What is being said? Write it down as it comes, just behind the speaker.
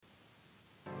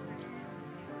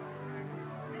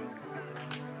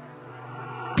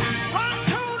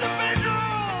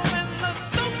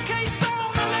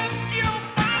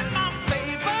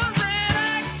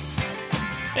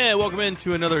And welcome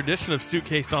into another edition of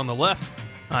Suitcase on the Left.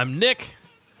 I'm Nick.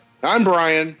 I'm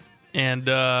Brian. And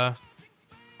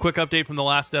quick update from the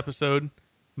last episode.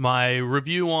 My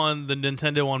review on the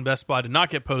Nintendo on Best Buy did not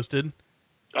get posted.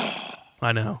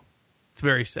 I know. It's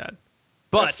very sad.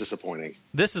 But that's disappointing.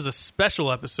 This is a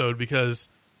special episode because,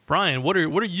 Brian, what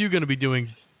are you going to be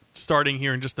doing starting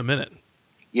here in just a minute?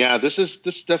 Yeah, this is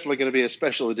definitely going to be a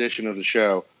special edition of the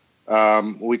show.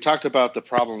 We talked about the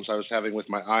problems I was having with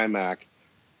my iMac,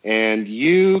 and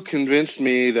you convinced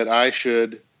me that I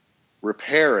should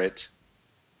repair it.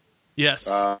 Yes.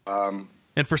 And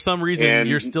for some reason,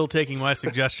 you're still taking my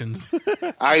suggestions.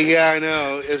 I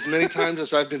know. As many times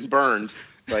as I've been burned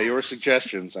by your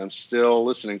suggestions, I'm still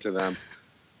listening to them.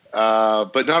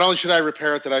 But not only should I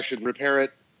repair it, that I should repair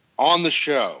it on the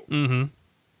show. Mm-hmm.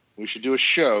 We should do a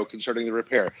show concerning the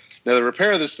repair. Now, the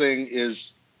repair of this thing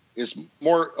is a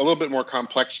little bit more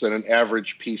complex than an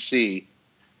average PC,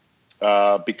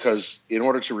 because in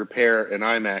order to repair an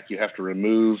iMac, you have to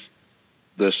remove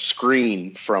the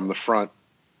screen from the front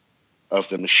of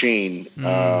the machine,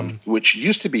 which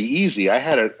used to be easy. I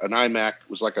had an iMac, it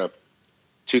was like a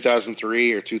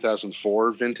 2003 or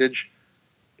 2004 vintage,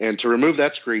 and to remove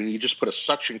that screen, you just put a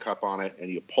suction cup on it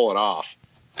and you pull it off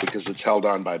because it's held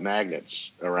on by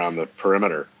magnets around the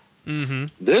perimeter. Mm-hmm.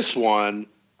 This one,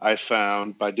 I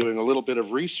found by doing a little bit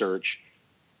of research,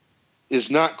 is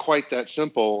not quite that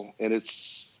simple, and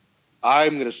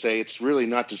I'm going to say it's really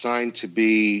not designed to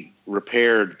be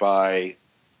repaired by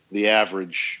the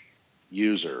average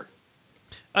user.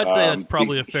 I'd say that's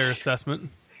probably a fair assessment.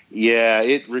 Yeah,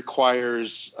 it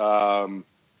requires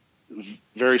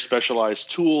very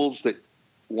specialized tools that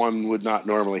one would not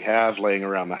normally have laying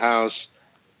around the house,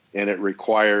 and it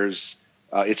requires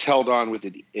it's held on with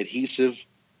adhesive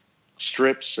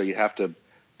strips, so you have to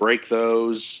break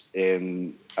those,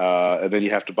 and then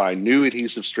you have to buy new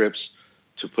adhesive strips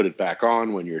to put it back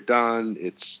on when you're done.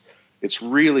 It's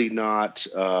really not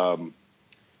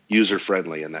user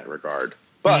friendly in that regard.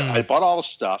 But I bought all the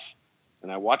stuff,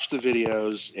 and I watched the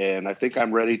videos, and I think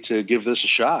I'm ready to give this a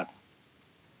shot.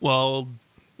 Well,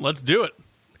 let's do it.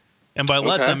 And by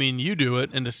let's, I mean you do it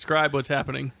and describe what's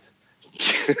happening.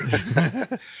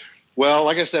 Well,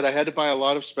 like I said, I had to buy a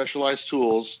lot of specialized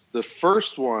tools. The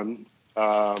first one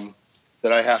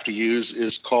that I have to use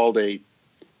is called a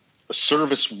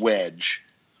service wedge.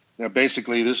 Now,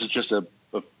 basically, this is just a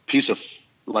piece of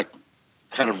like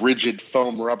kind of rigid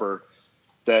foam rubber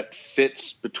that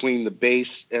fits between the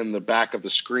base and the back of the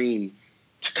screen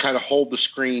to kind of hold the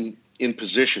screen in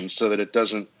position so that it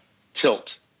doesn't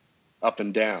tilt up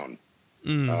and down.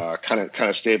 Kind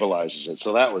of stabilizes it.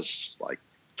 So that was like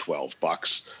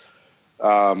 $12.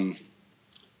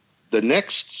 The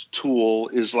next tool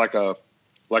is like a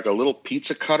little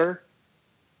pizza cutter,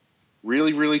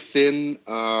 really, really thin,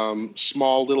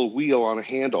 small little wheel on a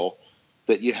handle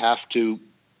that you have to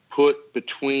put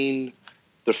between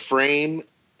the frame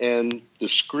and the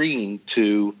screen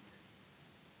to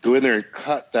go in there and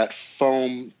cut that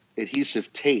foam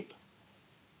adhesive tape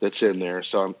that's in there.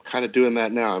 So I'm kind of doing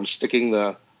that now. I'm sticking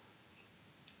the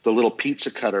little pizza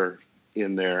cutter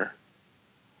in there,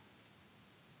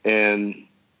 and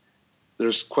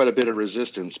there's quite a bit of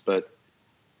resistance, but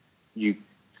you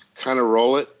kind of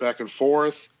roll it back and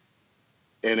forth,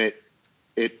 and it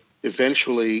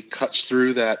eventually cuts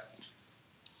through that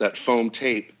foam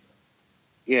tape.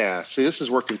 Yeah, see, this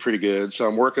is working pretty good. So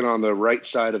I'm working on the right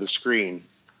side of the screen,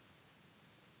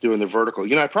 doing the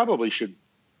vertical. I probably should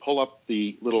pull up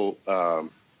the little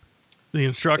the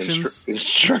instructions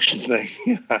instruction thing.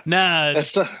 Yeah. Nah,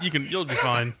 you'll be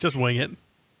fine. Just wing it.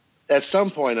 At some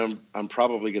point, I'm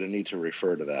probably going to need to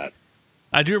refer to that.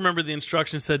 I do remember the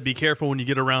instructions said, "Be careful when you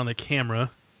get around the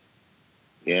camera."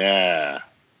 Yeah,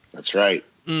 that's right.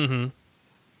 Mm-hmm.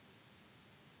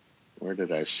 Where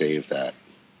did I save that?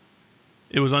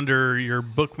 It was under your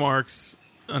bookmarks,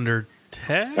 under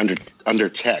tech. Under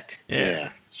tech. Yeah.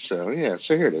 So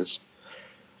here it is.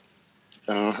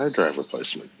 Hard drive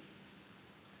replacement.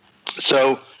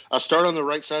 So I'll start on the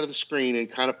right side of the screen and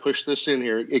kind of push this in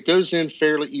here. It goes in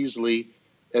fairly easily,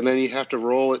 and then you have to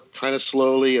roll it kind of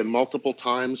slowly and multiple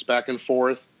times back and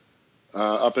forth,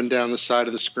 up and down the side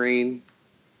of the screen.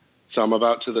 So I'm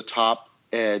about to the top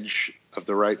edge of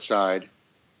the right side,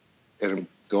 and I'm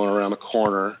going around the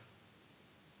corner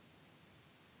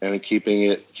and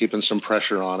keeping some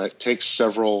pressure on it. It takes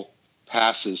several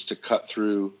passes to cut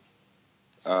through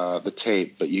the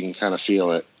tape, but you can kind of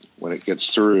feel it when it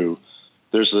gets through.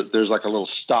 There's like a little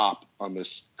stop on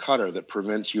this cutter that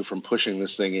prevents you from pushing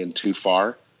this thing in too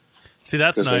far. See,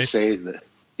 that's nice. They say that,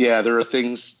 yeah, there are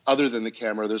things other than the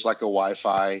camera. There's like a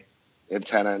Wi-Fi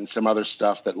antenna and some other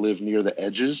stuff that live near the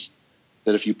edges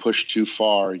that if you push too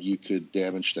far, you could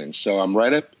damage things. So I'm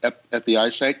right at the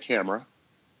eyesight camera,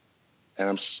 and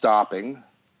I'm stopping.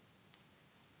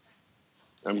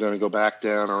 I'm going to go back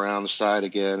down around the side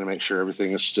again and make sure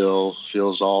everything is still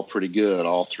feels all pretty good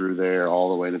all through there,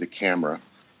 all the way to the camera.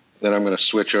 Then I'm going to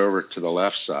switch over to the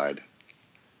left side,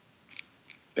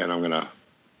 and I'm going to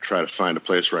try to find a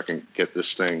place where I can get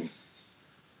this thing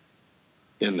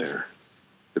in there.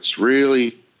 It's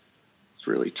really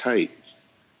tight.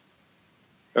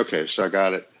 Okay, so I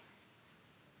got it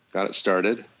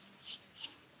started.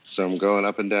 So I'm going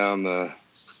up and down the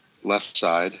left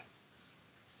side.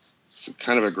 It's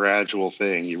kind of a gradual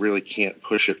thing. You really can't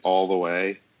push it all the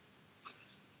way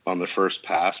on the first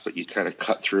pass, but you kind of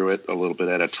cut through it a little bit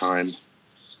at a time.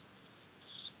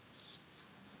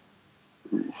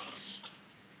 Ooh.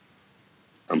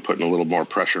 I'm putting a little more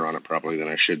pressure on it probably than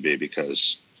I should be,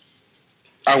 because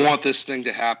I want this thing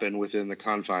to happen within the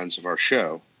confines of our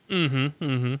show. Mm-hmm.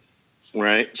 Mm-hmm.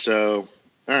 Right. So,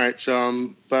 all right. So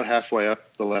I'm about halfway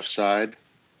up the left side,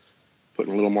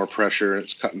 putting a little more pressure, and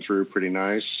it's cutting through pretty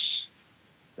nice.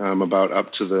 I'm about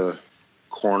up to the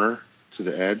corner, to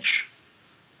the edge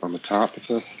on the top of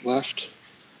the left.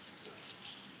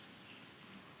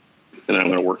 And I'm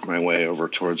going to work my way over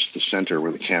towards the center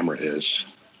where the camera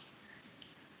is.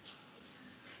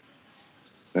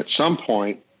 At some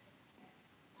point,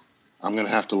 I'm going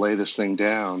to have to lay this thing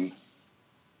down.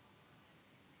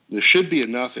 There should be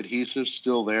enough adhesive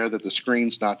still there that the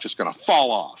screen's not just going to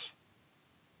fall off,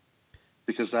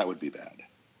 because that would be bad.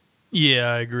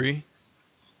 Yeah, I agree.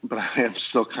 But I am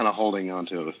still kind of holding on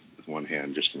to it with one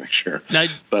hand just to make sure. Now,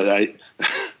 but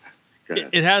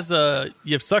it has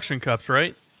you have suction cups,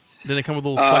 right? Did it come with a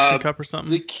little suction cup or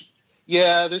something?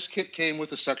 Yeah, this kit came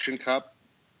with a suction cup.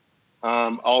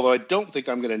 Although I don't think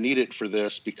I'm going to need it for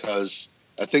this, because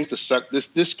I think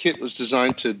this kit was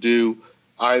designed to do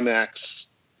iMacs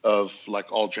of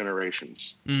like all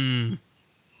generations. Mm.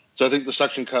 So I think the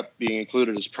suction cup being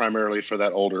included is primarily for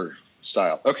that older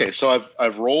style. Okay, so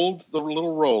I've rolled the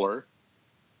little roller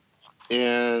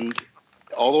and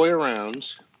all the way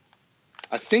around.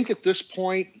 I think at this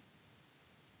point,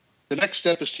 the next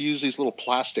step is to use these little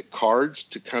plastic cards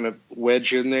to kind of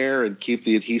wedge in there and keep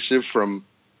the adhesive from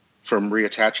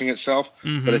reattaching itself.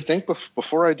 Mm-hmm. But I think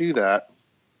before I do that,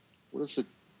 what do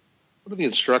the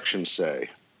instructions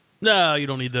say? No, you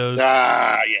don't need those.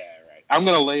 Yeah, right. I'm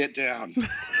going to lay it down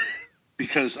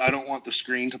because I don't want the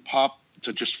screen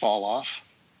to just fall off.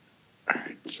 All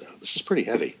right, so this is pretty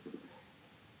heavy.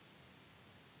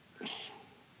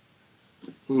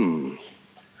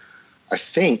 I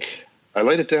think I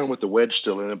laid it down with the wedge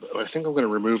still in it, but I think I'm going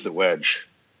to remove the wedge.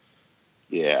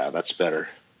 Yeah, that's better.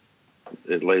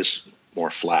 It lays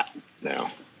more flat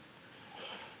now.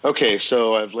 Okay,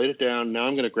 so I've laid it down. Now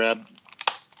I'm going to grab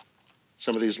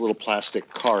some of these little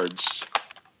plastic cards,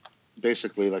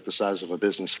 basically like the size of a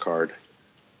business card,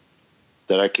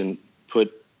 that I can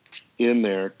put in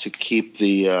there to keep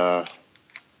the...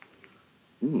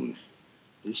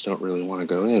 these don't really want to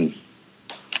go in.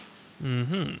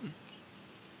 Mm-hmm.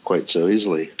 Quite so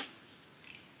easily.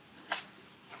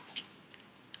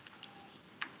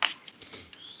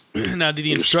 Now, did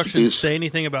the instructions say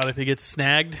anything about if it gets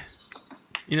snagged?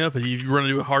 You know, if you run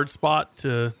into a hard spot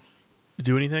to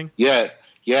do anything? Yeah.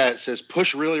 It says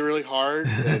push really, really hard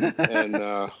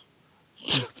and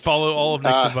follow all of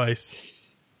Nick's advice.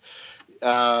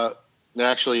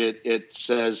 Actually, it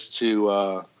says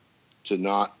to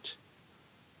not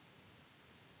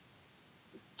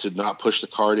push the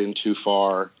card in too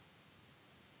far.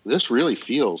 This really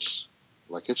feels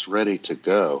like it's ready to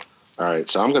go. All right,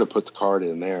 so I'm going to put the card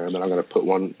in there, and then I'm going to put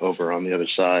one over on the other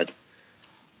side.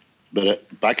 But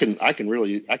I can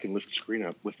lift the screen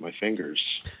up with my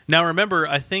fingers. Now remember,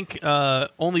 I think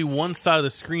only one side of the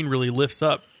screen really lifts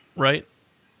up, right?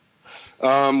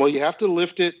 Well, you have to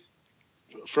lift it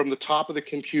from the top of the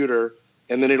computer,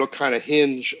 and then it'll kind of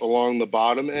hinge along the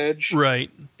bottom edge. Right.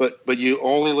 But you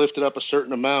only lift it up a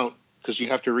certain amount because you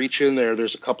have to reach in there.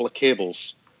 There's a couple of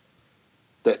cables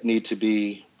that need to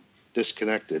be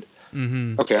disconnected.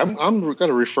 Mm-hmm. Okay, I'm going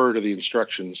to refer to the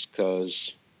instructions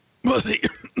because...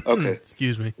 Okay.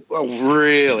 Excuse me. Well,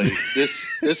 really,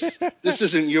 this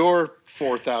isn't your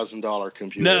 $4,000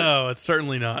 computer. No, it's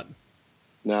certainly not.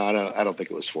 No, I don't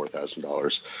think it was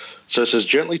 $4,000. So it says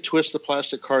gently twist the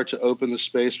plastic card to open the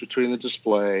space between the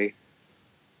display.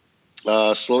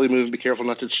 Slowly move and be careful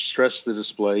not to stress the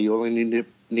display. You only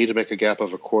need to make a gap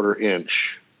of 1/4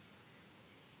 inch.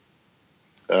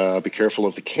 Be careful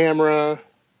of the camera.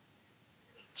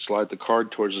 Slide the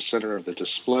card towards the center of the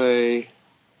display,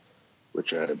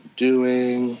 which I'm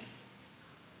doing.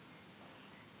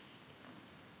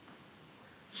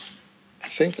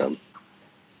 think I'm...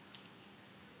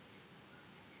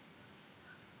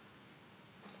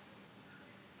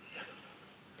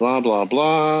 Blah, blah,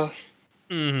 blah.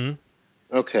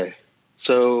 Mm-hmm. Okay.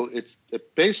 So it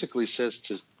basically says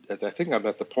to... I think I'm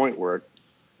at the point where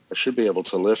I should be able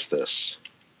to lift this.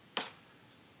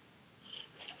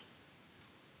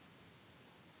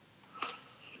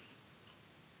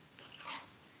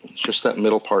 It's just that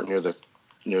middle part near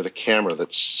the camera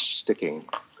that's sticking,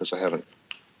 because I haven't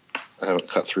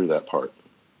cut through that part.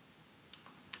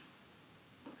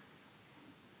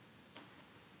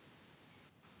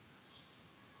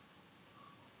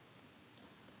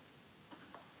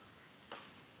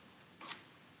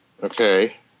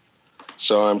 Okay,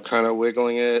 so I'm kind of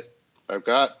wiggling it. I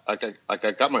got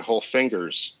my whole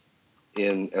fingers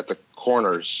in at the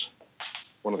corners.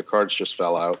 One of the cards just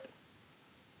fell out.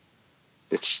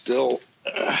 It's still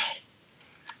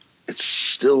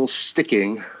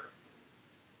sticking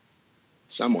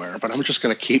somewhere, but I'm just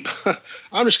gonna keep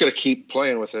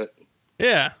playing with it.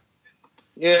 Yeah.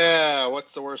 Yeah,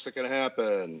 what's the worst that can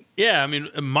happen? Yeah, I mean,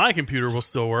 my computer will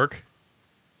still work.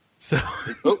 So.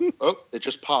 It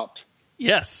just popped.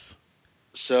 Yes.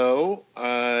 So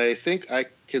I think I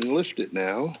can lift it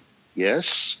now.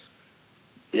 Yes.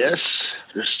 There's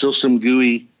still some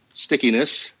gooey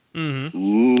stickiness. Mm-hmm.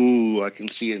 Ooh, I can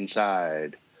see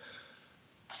inside.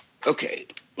 Okay,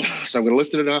 so I'm going to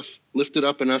lift it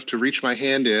up enough to reach my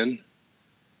hand in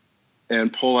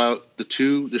and pull out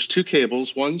there's two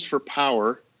cables. One's for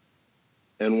power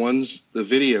and one's the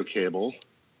video cable.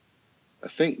 I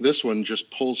think this one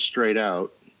just pulls straight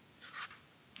out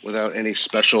without any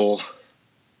special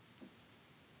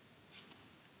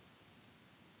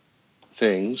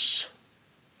things.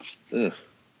 Ugh.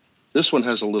 This one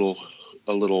has a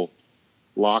little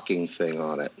locking thing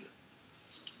on it,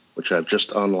 which I've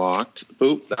just unlocked.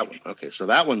 Boop, that one. Okay, so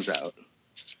that one's out.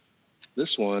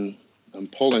 This one, I'm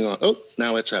pulling on. Oh,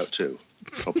 now it's out too.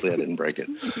 Hopefully I didn't break it.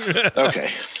 Okay.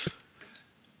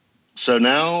 So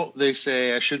now they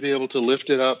say I should be able to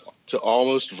lift it up to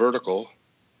almost vertical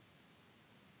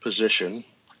position.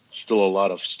 Still a lot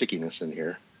of stickiness in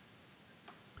here.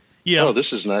 Yeah. Oh,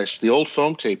 this is nice. The old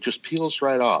foam tape just peels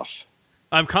right off.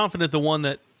 I'm confident the one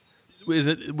that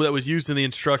was used in the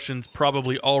instructions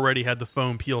probably already had the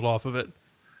foam peeled off of it,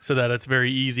 so that it's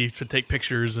very easy to take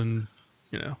pictures and,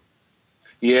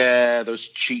 Yeah, those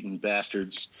cheating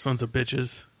bastards. Sons of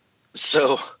bitches.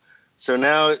 So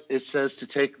now it says to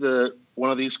take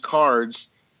one of these cards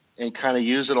and kind of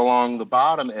use it along the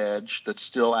bottom edge that's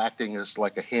still acting as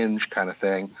like a hinge kind of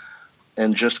thing,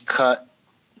 and just cut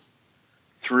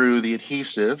through the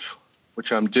adhesive,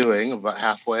 which I'm doing about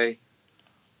halfway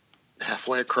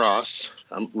across.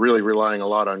 I'm really relying a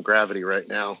lot on gravity right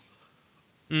now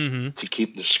to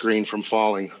keep the screen from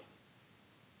falling.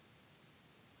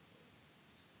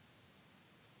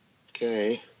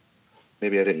 Okay.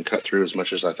 Maybe I didn't cut through as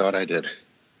much as I thought I did.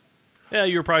 Yeah,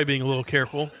 you were probably being a little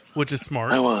careful, which is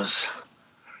smart. I was.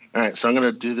 All right, so I'm going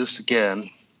to do this again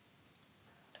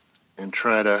and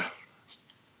try to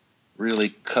really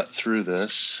cut through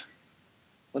this.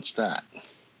 What's that?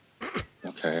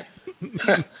 Okay.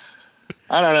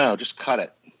 I don't know. Just cut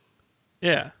it.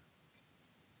 Yeah.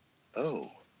 Oh.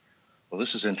 Well,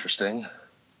 this is interesting.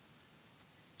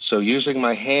 So using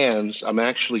my hands, I'm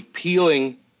actually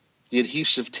peeling the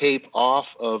adhesive tape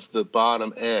off of the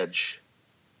bottom edge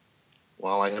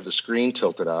while I have the screen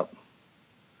tilted up.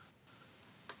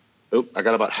 Oh, I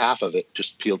got about half of it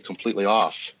just peeled completely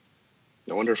off.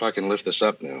 I wonder if I can lift this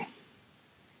up now.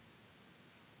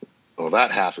 Oh,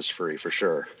 that half is free for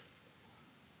sure.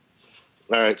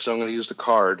 All right, so I'm going to use the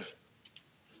card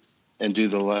and do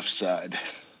the left side.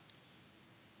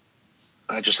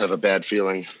 I just have a bad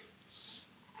feeling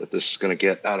that this is going to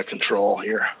get out of control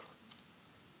here.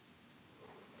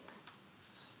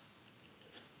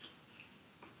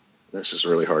 This is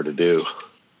really hard to do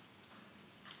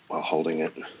while holding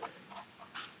it.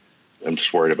 I'm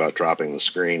just worried about dropping the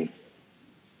screen.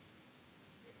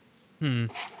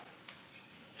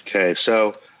 Okay,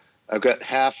 so I've got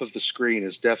half of the screen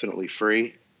is definitely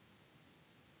free.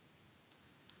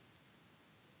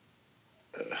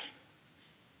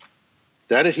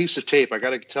 That adhesive tape, I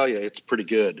got to tell you, it's pretty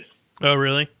good. Oh,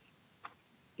 really?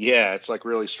 Yeah, it's like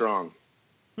really strong.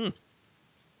 I'm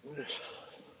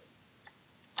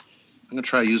going to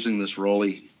try using this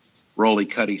roly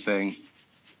cutty thing.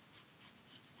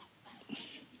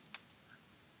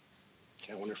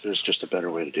 I wonder if there's just a better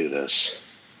way to do this.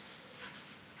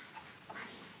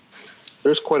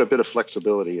 There's quite a bit of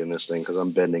flexibility in this thing because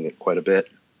I'm bending it quite a bit.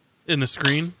 In the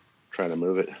screen? Trying to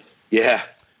move it. Yeah.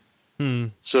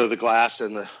 So the glass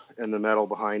and the metal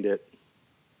behind it.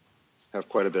 have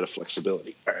quite a bit of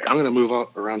flexibility. All right, I'm going to move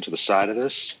around to the side of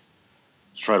this.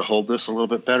 Let's try to hold this a little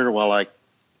bit better while I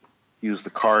use the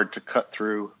card to cut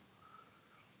through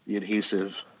the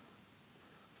adhesive.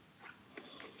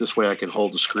 This way I can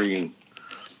hold the screen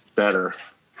better.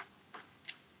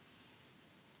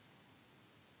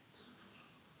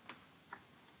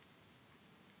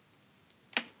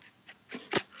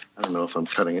 I don't know if I'm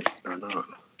cutting it or not.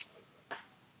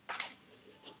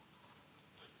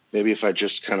 Maybe if I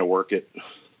just kind of work it.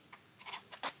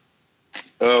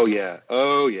 Oh, yeah.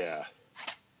 Oh, yeah.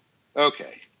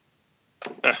 Okay.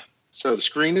 So the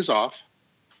screen is off.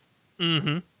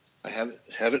 Mm-hmm. I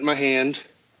have it in my hand,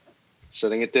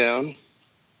 setting it down,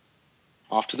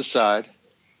 off to the side.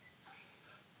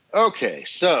 Okay,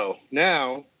 so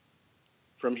now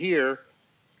from here,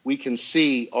 we can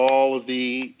see all of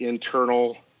the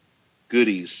internal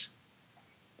goodies.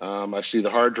 I see the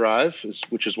hard drive,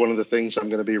 which is one of the things I'm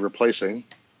going to be replacing.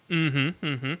 Mm-hmm.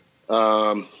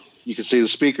 Mm-hmm. You can see the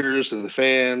speakers and the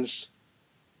fans,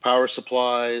 power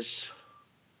supplies,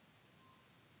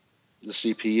 the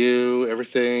CPU,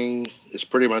 everything is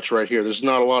pretty much right here. There's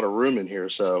not a lot of room in here,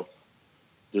 so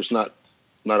there's not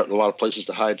a lot of places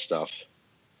to hide stuff.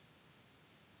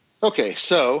 Okay,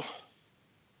 so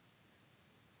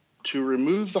to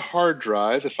remove the hard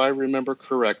drive, if I remember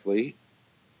correctly,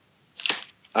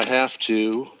 I have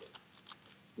to,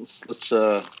 let's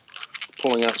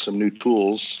pulling out some new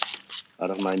tools out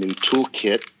of my new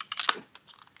toolkit.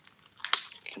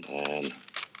 Come on.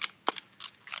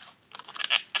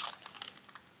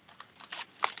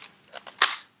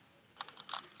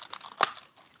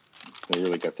 I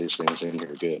really got these things in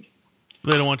here good.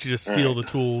 They don't want you to steal the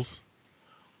tools.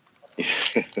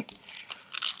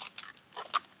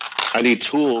 I need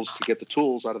tools to get the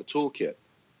tools out of the toolkit.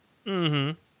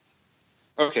 Mm-hmm.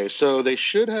 Okay, so they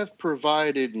should have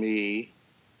provided me,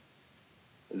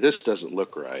 this doesn't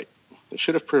look right. They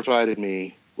should have provided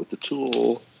me with the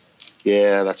tool.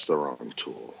 Yeah, that's the wrong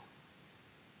tool.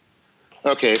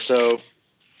 Okay, so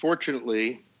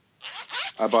fortunately,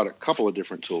 I bought a couple of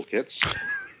different toolkits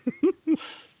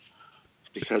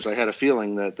because I had a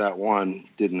feeling that one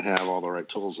didn't have all the right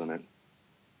tools in it.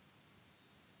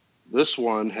 This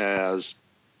one has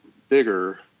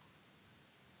bigger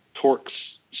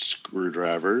Torx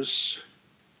screwdrivers.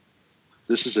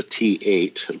 This is a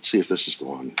T8. Let's see if this is the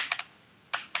one.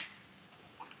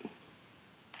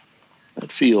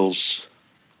 That feels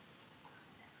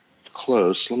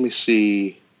close. Let me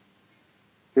see.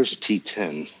 Here's a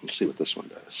T10. Let's see what this one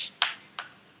does.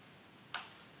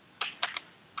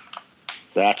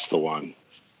 That's the one.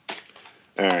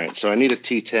 All right, so I need a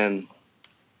T10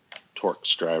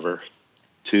 Torx driver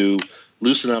to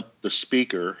loosen up the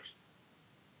speaker.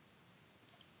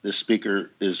 This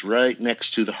speaker is right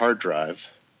next to the hard drive.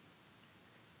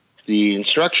 The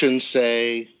instructions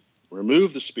say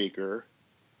remove the speaker,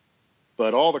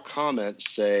 but all the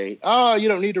comments say, you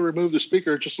don't need to remove the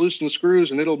speaker, just loosen the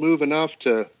screws and it'll move enough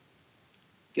to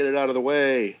get it out of the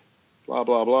way, blah,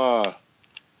 blah, blah.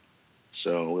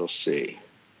 So we'll see.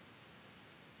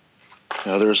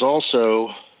 Now there's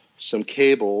also some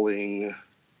cabling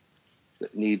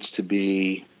that needs to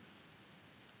be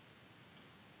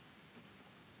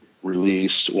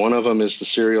released. One of them is the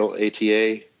serial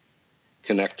ATA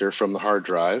connector from the hard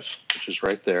drive, which is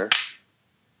right there.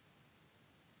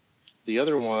 The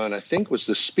other one, I think, was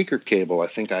the speaker cable. I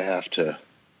think I have to.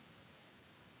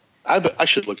 I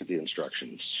should look at the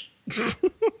instructions.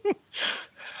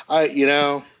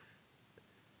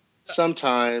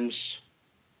 Sometimes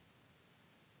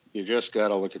you just got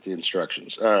to look at the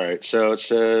instructions. All right, so it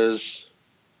says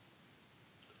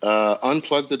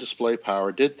unplug the display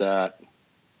power. Did that.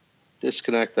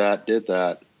 Disconnect that. Did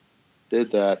that.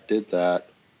 Did that. Did that.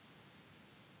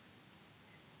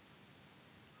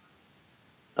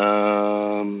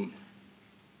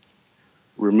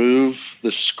 Remove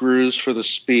the screws for the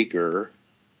speaker.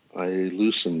 I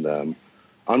loosened them.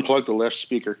 Unplug the left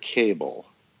speaker cable.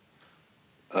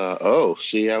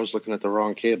 See, I was looking at the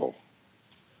wrong cable.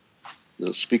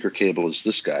 The speaker cable is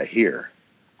this guy here.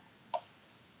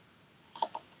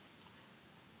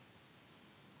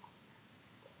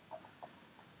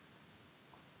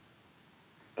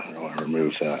 How do I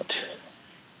remove that?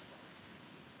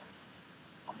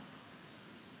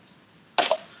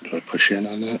 Do I push in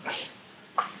on that?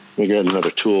 We got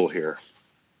another tool here.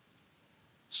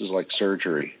 This is like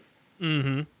surgery.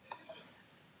 Mm-hmm.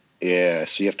 Yeah,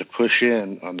 so you have to push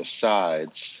in on the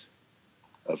sides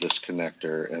of this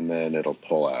connector, and then it'll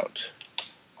pull out.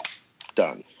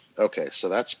 Done. Okay, so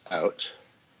that's out.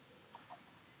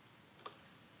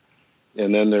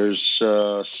 And then there's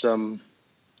some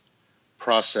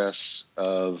process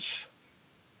of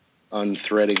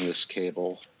unthreading this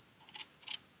cable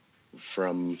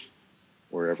from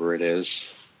wherever it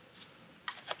is.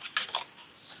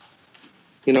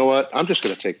 You know what? I'm just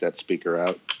going to take that speaker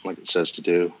out like it says to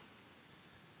do.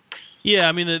 Yeah,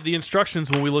 I mean, the instructions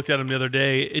when we looked at them the other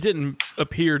day, it didn't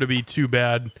appear to be too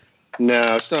bad.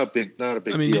 No, it's not a big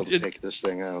deal to take this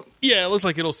thing out. Yeah, it looks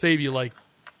like it'll save you like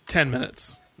 10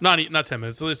 minutes. Not 10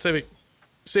 minutes. It'll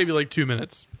save you like 2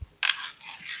 minutes.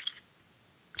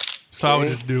 So I would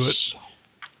just do it.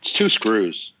 It's 2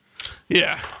 screws.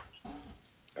 Yeah.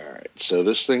 All right, so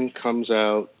this thing comes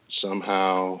out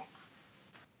somehow.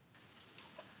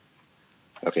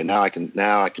 Okay, now I can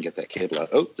get that cable out.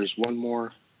 Oh, there's one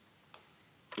more.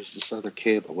 There's this other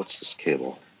cable. What's this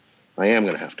cable? I am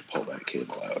going to have to pull that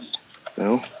cable out.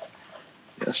 No?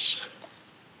 Yes.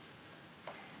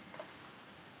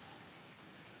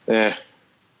 Nah.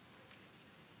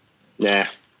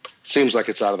 Seems like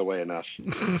it's out of the way enough.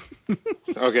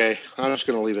 Okay, I'm just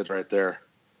going to leave it right there.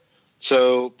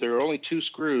 So there are only 2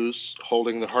 screws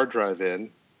holding the hard drive in,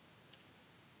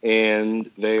 and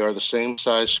they are the same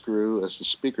size screw as the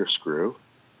speaker screw.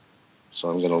 So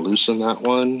I'm going to loosen that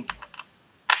one,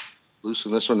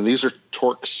 loosen this one. And these are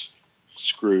Torx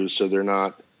screws, so they're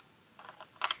not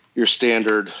your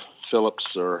standard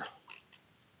Phillips or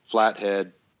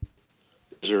flathead.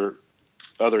 These are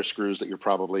other screws that you're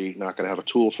probably not going to have a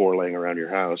tool for laying around your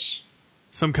house.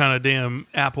 Some kind of damn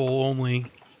Apple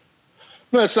only.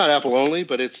 No, it's not Apple only,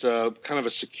 but it's kind of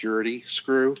a security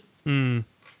screw. Mm.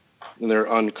 And they're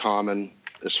uncommon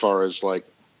as far as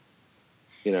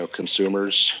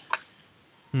consumers.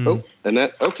 Oh, and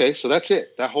okay, so that's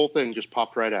it. That whole thing just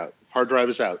popped right out. Hard drive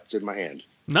is out. It's in my hand.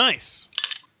 Nice.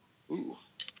 Ooh.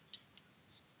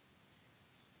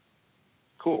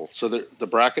 Cool. So the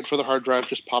bracket for the hard drive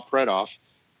just popped right off.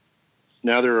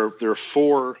 Now there are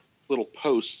 4 little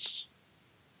posts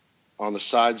on the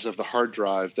sides of the hard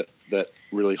drive that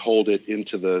really hold it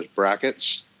into the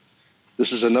brackets.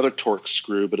 This is another Torx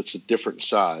screw, but it's a different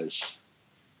size.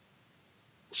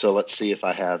 So let's see if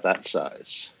I have that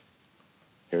size.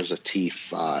 Here's a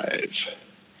T5.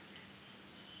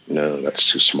 No,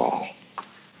 that's too small.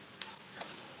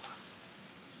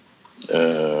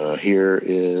 Here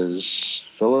is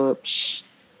Phillips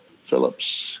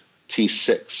T6.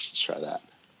 Let's try that.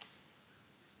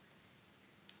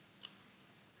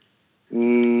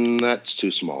 That's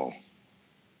too small.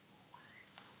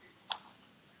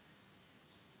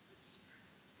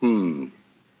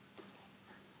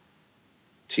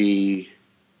 T8.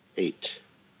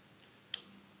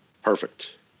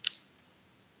 Perfect.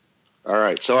 All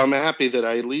right, so I'm happy that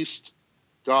I at least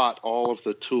got all of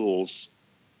the tools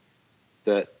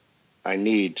that I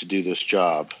need to do this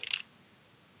job.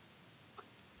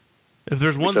 If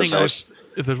there's one thing I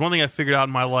figured out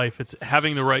in my life, it's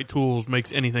having the right tools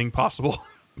makes anything possible.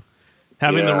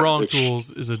 Having the wrong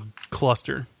tools is a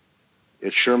cluster.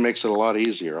 It sure makes it a lot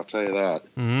easier, I'll tell you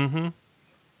that. Mm-hmm.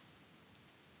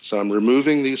 So I'm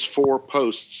removing these 4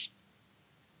 posts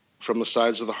from the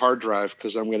sides of the hard drive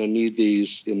because I'm going to need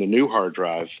these in the new hard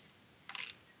drive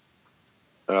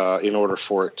in order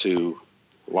for it to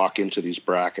lock into these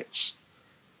brackets.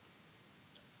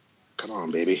 Come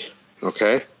on, baby.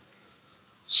 Okay.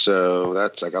 So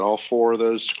I got all 4 of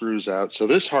those screws out. So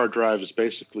this hard drive is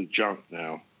basically junk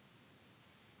now.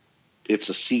 It's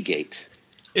a Seagate.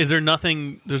 Is there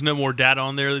nothing, there's no more data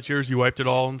on there that's yours? You wiped it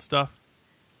all and stuff?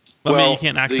 I mean, you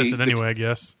can't access it anyway, I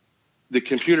guess. The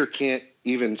computer can't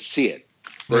even see it.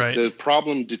 The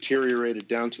problem deteriorated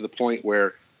down to the point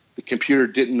where the computer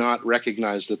did not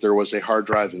recognize that there was a hard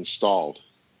drive installed.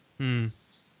 And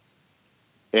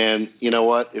you know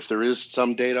what? If there is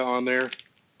some data on there,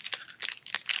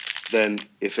 then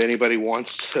if anybody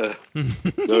wants to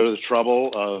go to the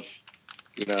trouble of,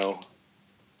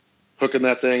 hooking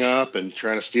that thing up and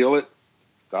trying to steal it,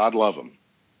 God love them.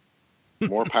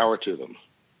 More power to them.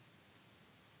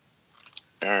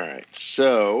 All right,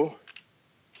 so,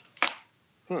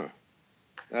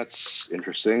 that's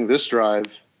interesting. This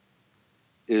drive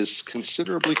is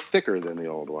considerably thicker than the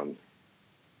old one.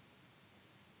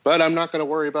 But I'm not going to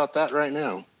worry about that right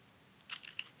now.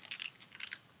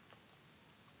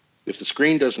 If the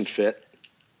screen doesn't fit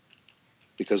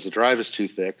because the drive is too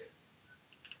thick,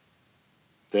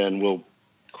 then we'll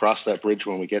cross that bridge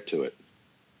when we get to it.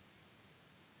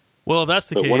 Well, if that's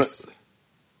the case,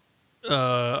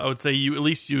 I would say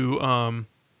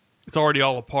it's already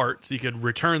all apart, so you could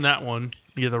return that one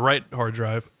and get the right hard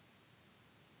drive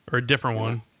or a different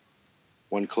one.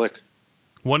 One click.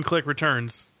 One click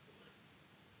returns.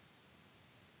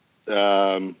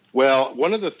 Well,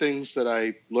 one of the things that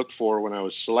I looked for when I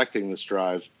was selecting this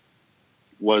drive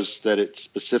was that it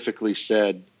specifically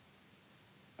said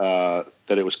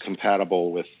that it was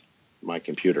compatible with my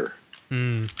computer.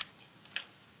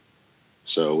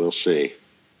 So we'll see.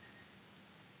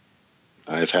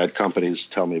 I've had companies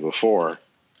tell me before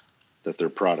that their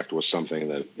product was something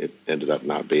that it ended up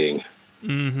not being.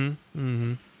 All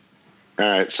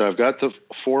right, so I've got the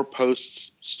 4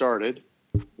 posts started.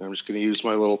 I'm just going to use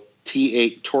my little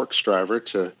T8 Torx driver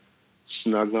to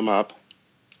snug them up.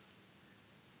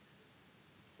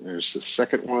 There's the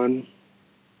second one.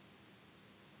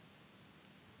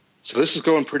 So this is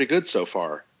going pretty good so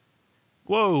far.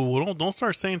 Whoa! Don't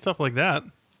start saying stuff like that.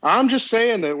 I'm just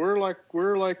saying that we're like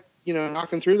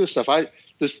knocking through this stuff.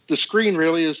 The screen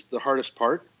really is the hardest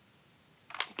part.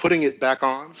 Putting it back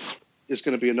on is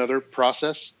going to be another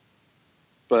process.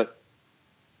 But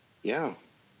yeah.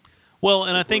 Well,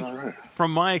 and I think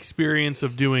from my experience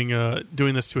of doing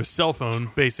this to a cell phone,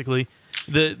 basically,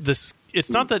 it's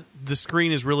not that the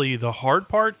screen is really the hard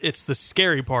part; it's the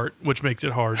scary part which makes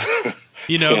it hard.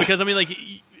 Because I mean, like,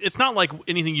 it's not like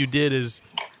anything you did is,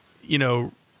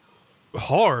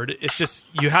 hard. It's just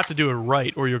you have to do it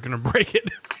right, or you're going to break it.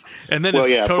 And then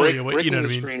it's totally breaking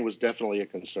the screen was definitely a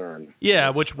concern. Yeah,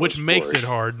 which makes it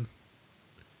hard.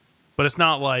 But it's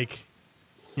not like,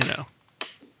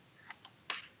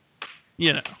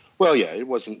 Well, yeah, it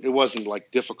wasn't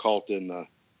like difficult in the,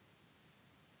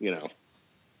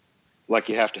 like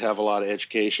you have to have a lot of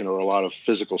education or a lot of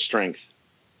physical strength.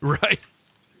 Right.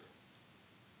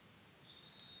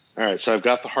 All right, so I've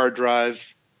got the hard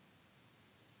drive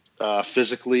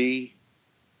physically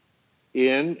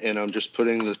in, and I'm just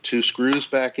putting the 2 screws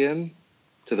back in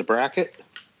to the bracket.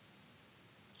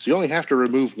 So you only have to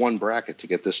remove 1 bracket to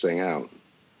get this thing out.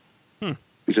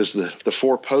 Because the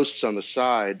 4 posts on the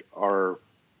side are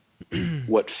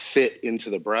what fit into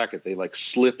the bracket. They like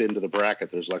slip into the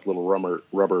bracket. There's like little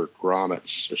rubber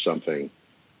grommets or something.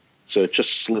 So it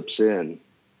just slips in.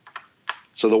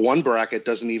 So the 1 bracket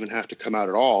doesn't even have to come out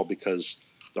at all because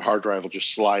the hard drive will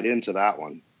just slide into that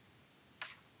one.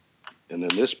 And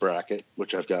then this bracket,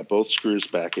 which I've got both screws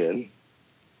back in,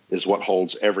 is what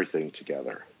holds everything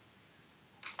together.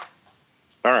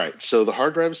 All right, so the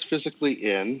hard drive is physically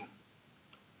in.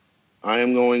 I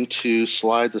am going to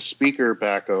slide the speaker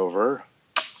back over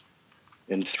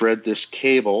and thread this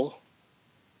cable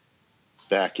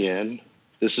back in.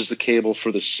 This is the cable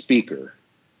for the speaker.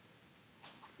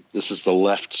 This is the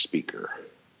left speaker.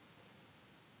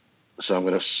 So I'm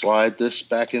going to slide this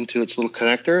back into its little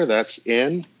connector. That's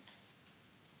in.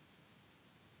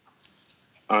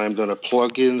 I'm going to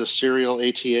plug in the serial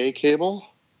ATA cable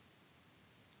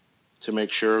to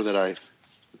make sure that I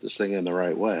put this thing in the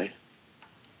right way.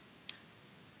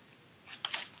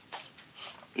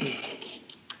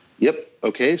 Yep.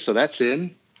 Okay, so that's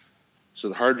in. So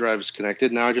the hard drive is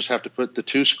connected. Now I just have to put the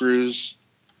 2 screws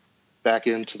back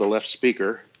into the left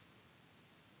speaker.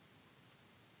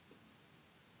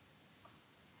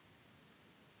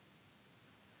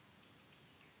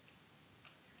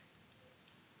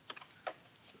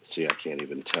 See, I can't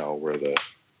even tell where the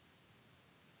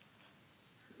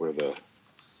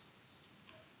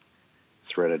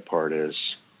threaded part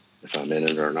is, if I'm in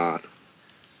it or not.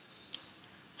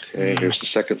 Okay, here's the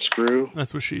second screw.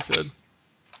 That's what she said.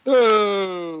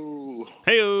 Oh!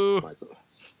 Hey-o!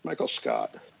 Michael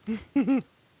Scott. All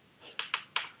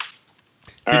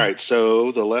right,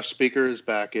 so the left speaker is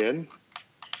back in.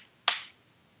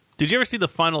 Did you ever see the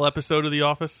final episode of The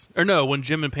Office? Or no, when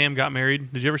Jim and Pam got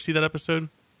married? Did you ever see that episode?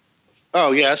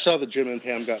 Oh, yeah, I saw that Jim and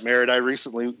Pam got married. I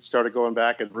recently started going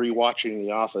back and rewatching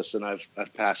The Office, and I've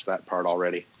passed that part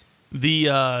already.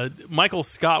 The Michael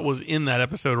Scott was in that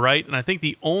episode, right? And I think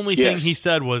the only thing he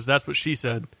said was, "That's what she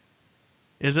said."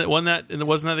 Wasn't that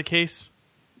the case?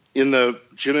 In the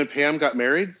Jim and Pam got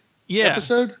married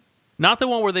episode? Not the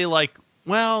one where they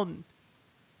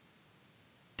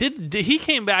did he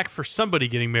came back for somebody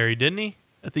getting married, didn't he?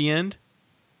 At the end?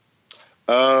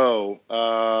 Oh,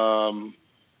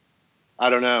 I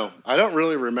don't know. I don't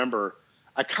really remember.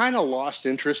 I kind of lost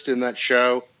interest in that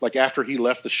show, like after he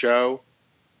left the show.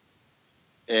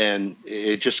 And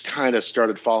it just kind of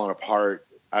started falling apart.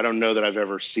 I don't know that I've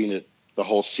ever seen it, the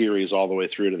whole series, all the way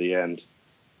through to the end.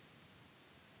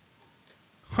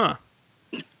 Huh.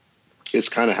 It's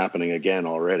kind of happening again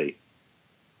already.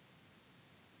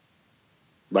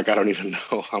 Like, I don't even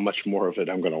know how much more of it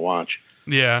I'm going to watch.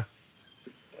 Yeah.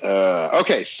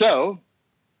 Okay, so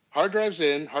hard drive's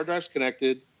in, hard drive's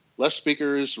connected, left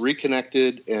speaker is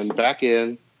reconnected and back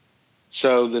in.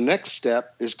 So the next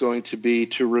step is going to be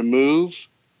to remove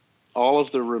all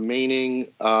of the remaining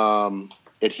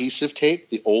adhesive tape,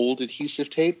 the old adhesive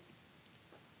tape.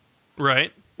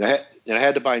 Right. And I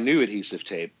had to buy new adhesive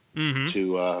tape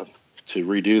to to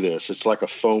redo this. It's like a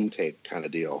foam tape kind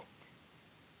of deal.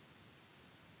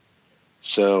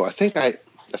 So I think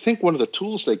one of the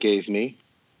tools they gave me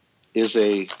is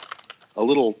a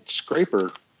little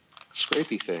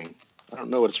scrapey thing. I don't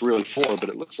know what it's really for, but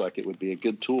it looks like it would be a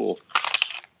good tool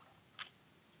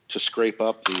to scrape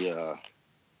up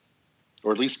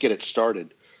or at least get it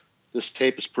started. This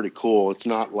tape is pretty cool. It's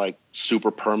not like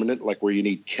super permanent, like where you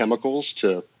need chemicals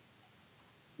to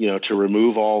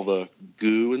remove all the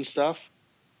goo and stuff.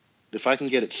 If I can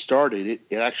get it started,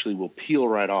 it actually will peel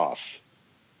right off,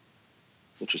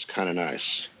 which is kind of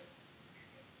nice.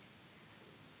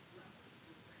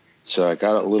 So I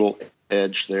got a little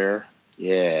edge there.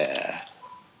 Yeah.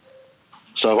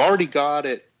 So I've already got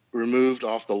it removed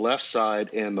off the left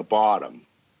side and the bottom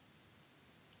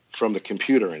from the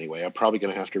computer anyway. I'm probably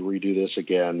going to have to redo this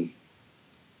again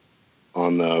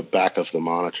on the back of the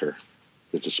monitor,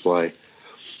 the display.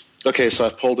 Okay, so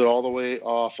I've pulled it all the way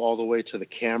off, all the way to the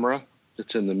camera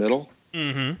that's in the middle,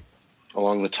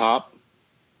 along the top.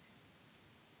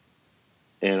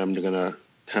 And I'm going to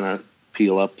kind of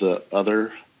peel up the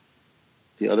other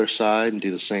side and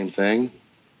do the same thing,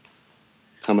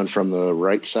 coming from the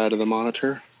right side of the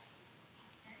monitor.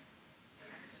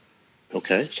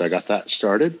 Okay, so I got that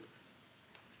started.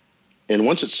 And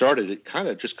once it's started, it kind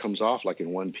of just comes off like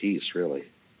in one piece, really.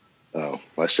 Oh,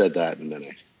 well, I said that, and then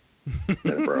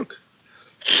it broke.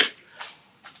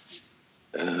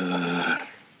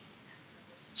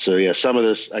 So yeah,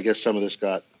 I guess some of this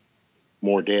got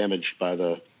more damaged by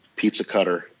the pizza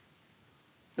cutter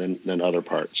than other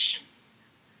parts.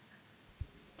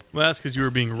 Well, that's because you were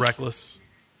being reckless.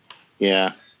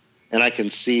 Yeah, and I can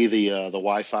see the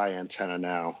Wi-Fi antenna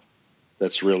now.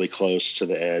 That's really close to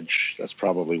the edge. That's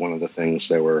probably one of the things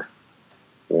they were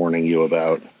warning you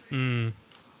about.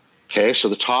 Okay, so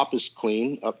the top is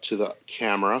clean up to the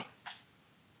camera.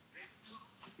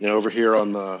 Now over here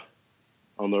on the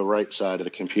right side of the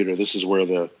computer, this is where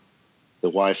the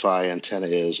Wi-Fi antenna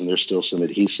is, and there's still some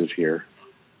adhesive here.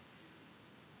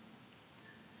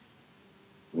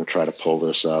 I'm going to try to pull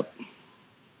this up.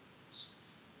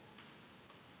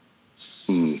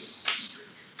 I'm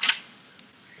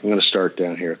going to start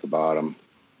down here at the bottom.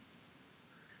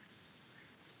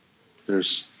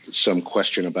 There's some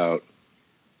question about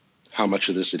how much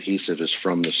of this adhesive is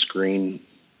from the screen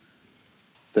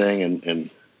thing, and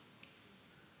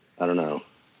I don't know.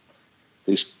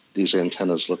 These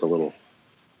antennas look a little...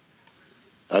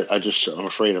 I'm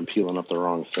afraid I'm peeling up the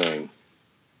wrong thing.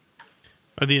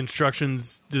 Are the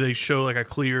instructions, do they show like a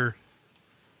clear...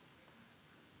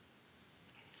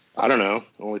 I don't know.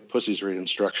 Only pussies read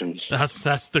instructions.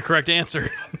 That's the correct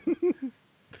answer.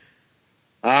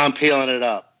 I'm peeling it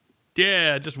up.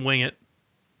 Yeah, just wing it.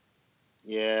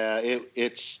 Yeah,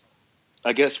 it's...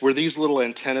 I guess where these little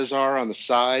antennas are on the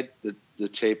side, the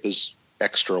tape is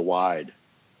extra wide.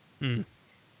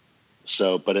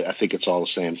 So, but I think it's all the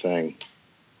same thing.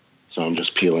 So I'm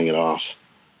just peeling it off.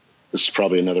 This is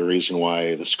probably another reason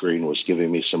why the screen was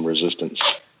giving me some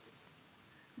resistance.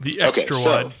 The extra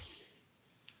wide.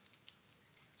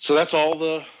 So that's all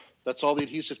the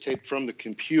adhesive tape from the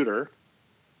computer.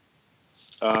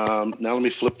 Now let me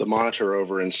flip the monitor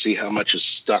over and see how much is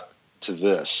stuck to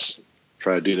this.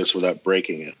 Try to do this without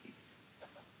breaking it.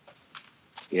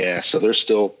 Yeah, so there's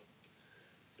still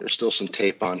some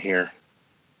tape on here.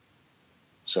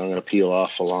 So I'm going to peel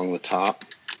off along the top.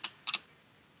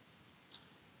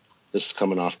 This is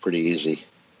coming off pretty easy.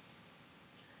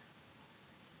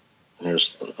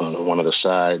 There's on one of the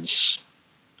sides.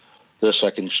 This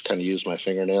I can just kind of use my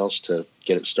fingernails to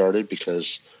get it started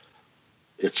because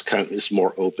it's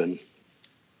more open.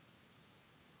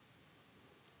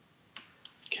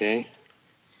 Okay,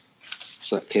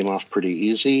 so that came off pretty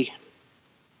easy.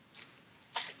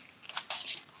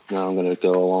 Now I'm going to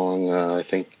go along. I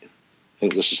think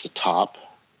this is the top.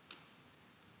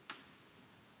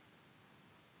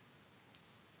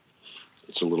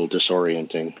 It's a little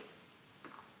disorienting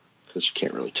because you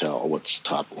can't really tell what's the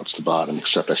top and what's the bottom,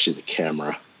 except I see the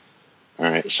camera. All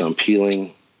right, so I'm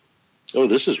peeling. Oh,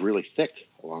 this is really thick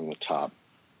along the top.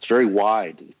 It's very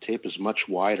wide. The tape is much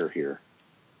wider here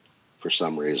for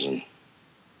some reason.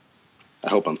 I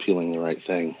hope I'm peeling the right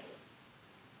thing.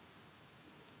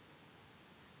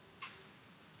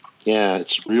 Yeah,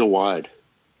 it's real wide.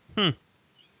 The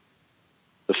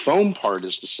foam part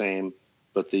is the same,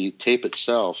 but the tape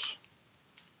itself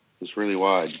is really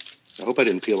wide. I hope I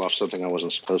didn't peel off something I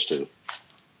wasn't supposed to.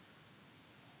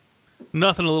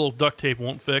 Nothing a little duct tape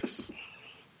won't fix.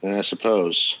 I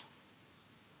suppose.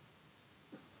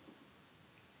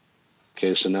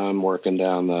 Okay, so now I'm working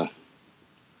down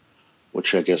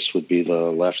which I guess would be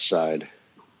the left side.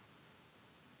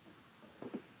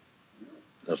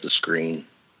 of the screen.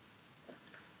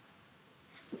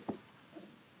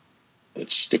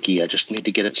 It's sticky. I just need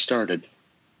to get it started.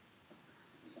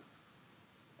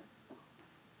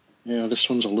 Yeah, this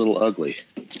one's a little ugly.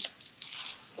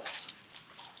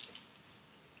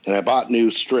 And I bought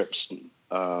new strips.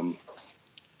 I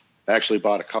actually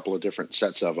bought a couple of different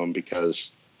sets of them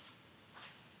because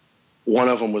one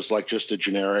of them was like just a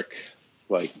generic,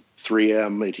 like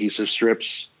 3M adhesive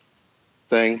strips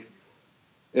thing.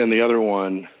 And the other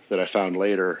one that I found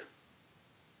later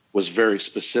was very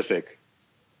specific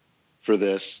for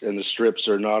this. And the strips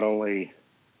are not only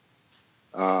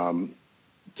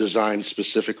designed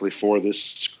specifically for this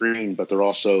screen, but they're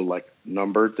also like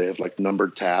numbered. They have like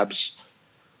numbered tabs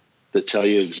that tell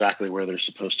you exactly where they're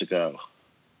supposed to go.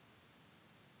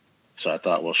 So I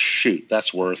thought, well, shoot,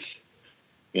 that's worth,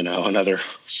 another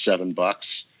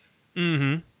 $7,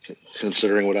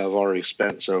 considering what I've already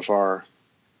spent so far.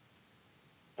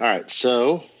 All right,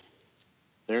 so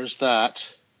there's that.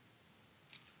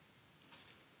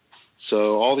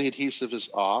 So all the adhesive is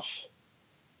off.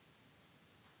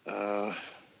 I'm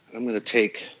going to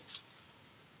take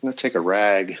a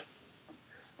rag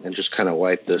and just kind of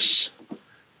wipe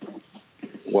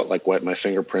my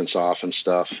fingerprints off and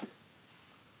stuff,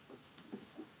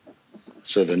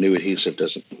 so the new adhesive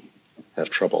doesn't have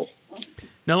trouble.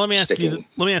 Now let me ask you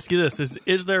this: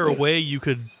 is there a way you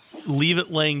could leave it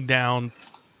laying down,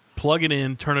 plug it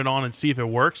in, turn it on, and see if it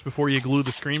works before you glue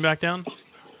the screen back down?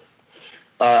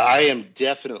 I am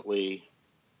definitely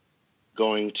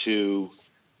going to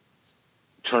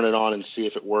turn it on and see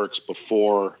if it works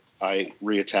before I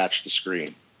reattach the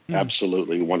screen.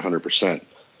 Absolutely, 100%.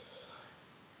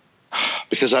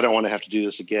 Because I don't want to have to do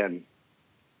this again.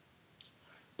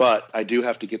 But I do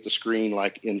have to get the screen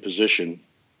in position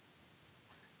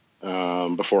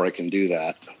before I can do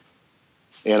that.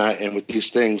 And with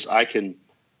these things, I can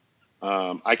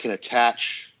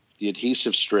attach the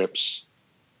adhesive strips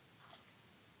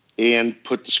and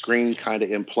put the screen kind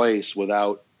of in place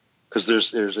without, because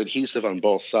there's adhesive on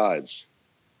both sides.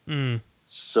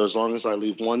 So as long as I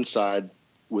leave one side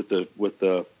with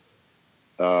the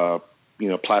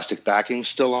plastic backing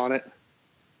still on it,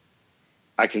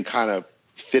 I can kind of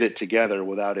fit it together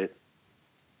without it,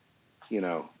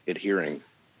 adhering.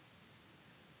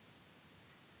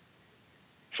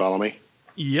 Follow me?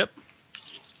 Yep.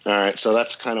 All right, so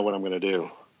that's kind of what I'm going to do.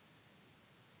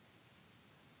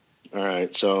 All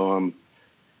right, so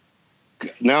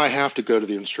now I have to go to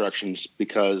the instructions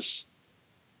because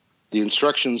the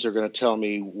instructions are going to tell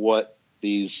me what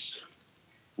these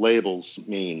labels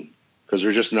mean, because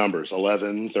they're just numbers,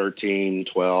 11, 13,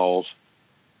 12.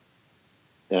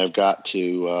 And I've got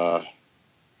to,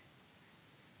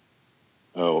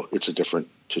 it's a different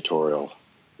tutorial,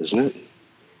 isn't it?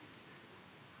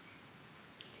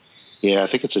 Yeah, I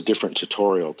think it's a different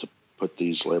tutorial to put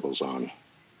these labels on.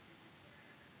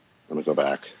 Let me go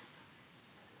back.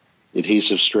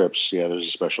 Adhesive strips. Yeah, there's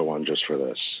a special one just for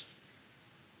this.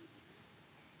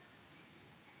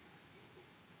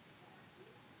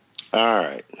 All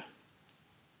right.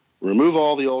 Remove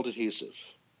all the old adhesive.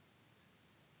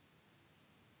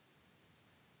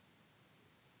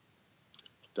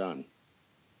 Done.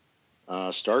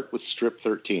 Start with strip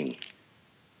 13.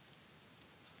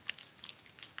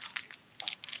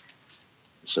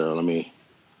 So let me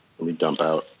dump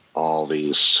out all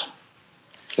these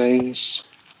things.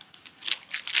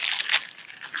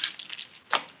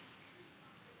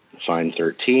 Find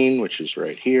 13, which is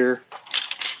right here.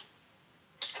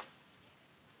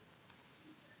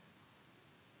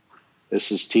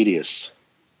 This is tedious.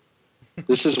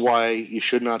 This is why you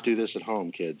should not do this at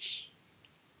home, kids.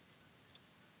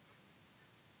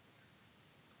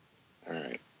 All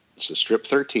right, so strip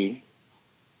 13.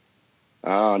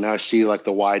 Oh, now I see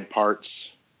the wide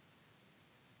parts.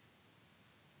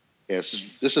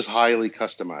 Yes, this is highly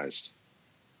customized.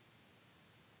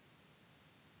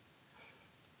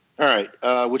 All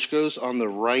right, which goes on the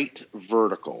right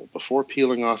vertical. Before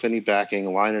peeling off any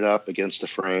backing, line it up against the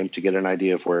frame to get an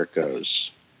idea of where it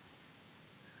goes.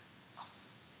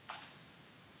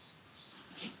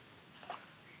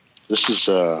 This is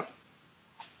the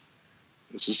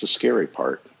scary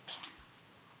part.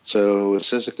 So it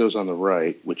says it goes on the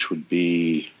right, which would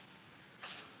be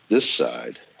this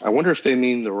side. I wonder if they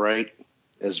mean the right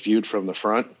as viewed from the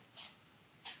front.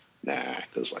 Nah,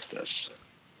 it goes like this.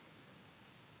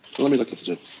 So let me look at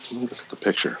the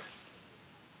picture.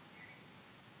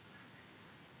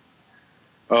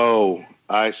 Oh,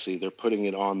 I see. They're putting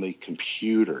it on the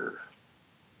computer.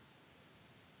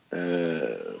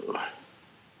 All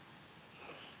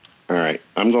right.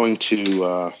 I'm going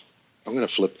to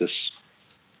flip this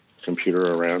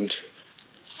computer around.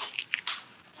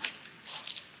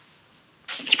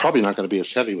 probably not going to be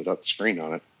as heavy without the screen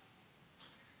on it.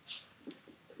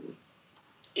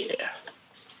 Yeah,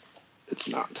 it's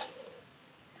not.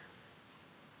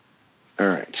 All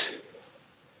right.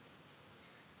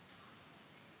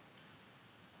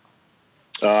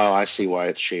 Oh, I see why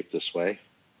it's shaped this way.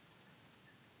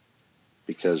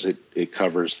 Because it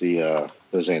covers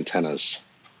those antennas.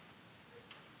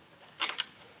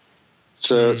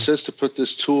 So it says to put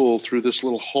this tool through this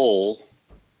little hole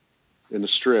in the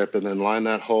strip and then line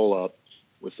that hole up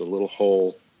with the little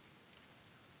hole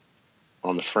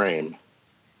on the frame.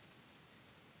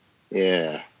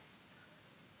 Yeah.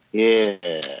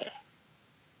 Yeah.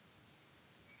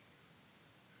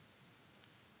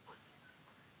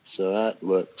 So that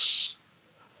looks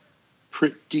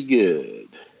pretty good.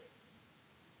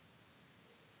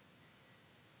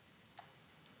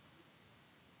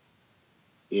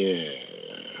 Yeah.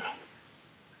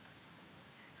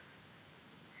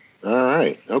 All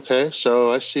right. Okay.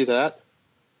 So I see that.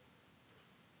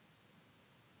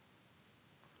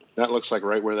 That looks like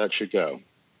right where that should go.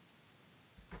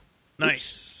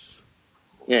 Nice. Oops.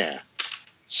 Yeah.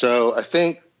 So I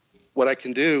think what I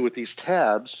can do with these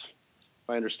tabs, if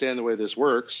I understand the way this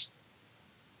works,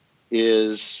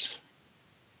 is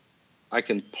I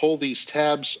can pull these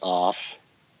tabs off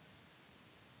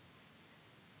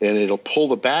and it'll pull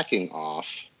the backing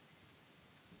off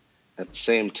at the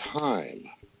same time.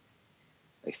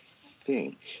 I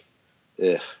think.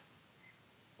 I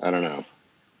don't know.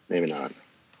 Maybe not.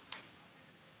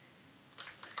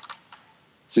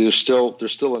 See, there's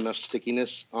still enough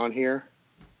stickiness on here.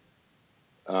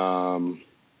 Ooh,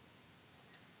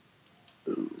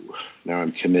 now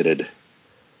I'm committed.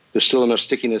 There's still enough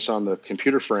stickiness on the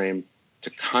computer frame to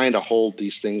kind of hold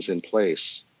these things in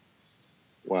place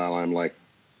while I'm like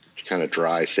kind of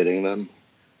dry fitting them.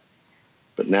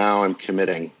 But now I'm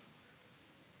committing.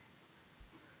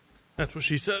 That's what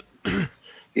she said.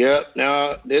 Yeah,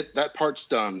 now that part's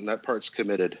done. That part's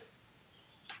committed.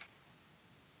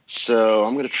 So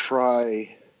I'm going to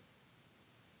try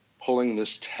pulling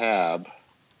this tab.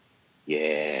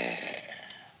 Yeah.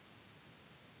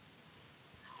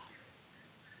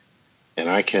 And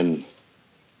I can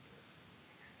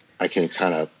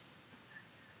kind of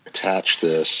attach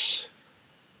this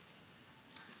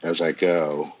as I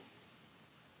go.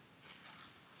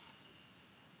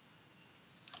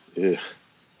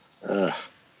 Ugh.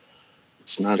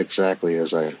 It's not exactly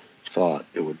as I thought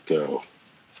it would go.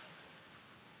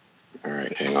 All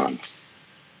right, hang on.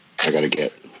 I gotta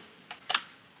get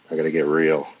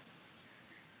real.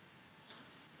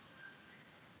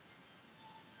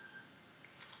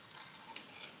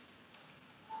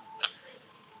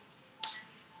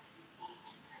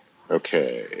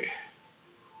 Okay.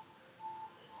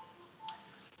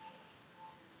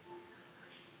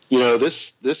 You know,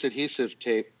 this adhesive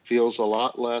tape feels a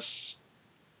lot less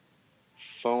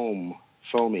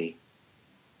foamy.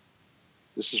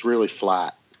 This is really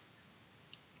flat,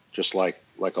 just like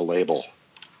a label.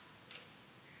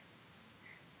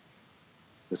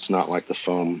 It's not like the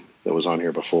foam that was on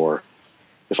here before.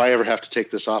 If I ever have to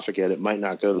take this off again, it might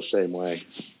not go the same way.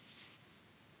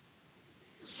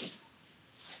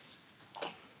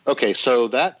 Okay, so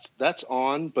that's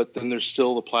on, but then there's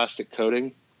still the plastic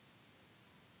coating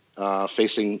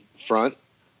facing front,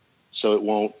 so it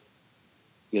won't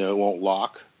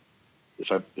lock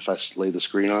if I lay the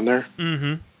screen on there.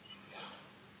 Mm-hmm.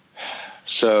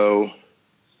 So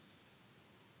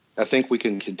I think we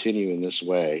can continue in this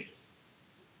way.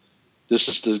 This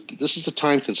is the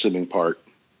time-consuming part.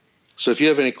 So if you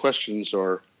have any questions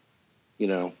or,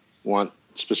 want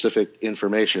specific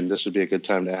information, this would be a good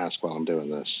time to ask while I'm doing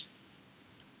this.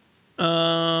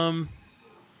 Not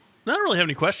really have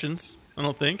any questions, I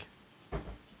don't think.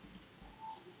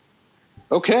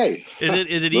 Okay. Is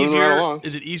it easier? Right,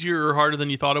 is it easier or harder than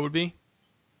you thought it would be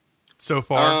so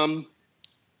far?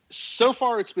 So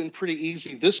far it's been pretty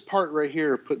easy. This part right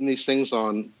here, putting these things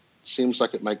on, seems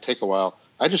like it might take a while.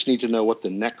 I just need to know what the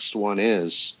next one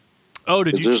is. Oh,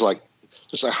 did you? There's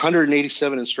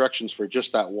 187 instructions for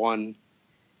just that one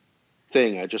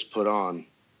thing I just put on.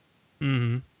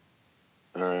 Mm-hmm.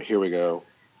 All right, here we go.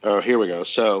 Oh, here we go.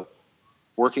 So,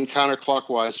 working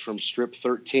counterclockwise from strip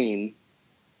 13.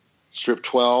 Strip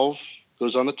 12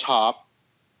 goes on the top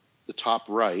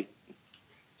right.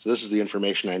 So this is the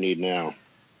information I need now.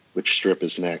 Which strip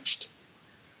is next?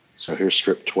 So here's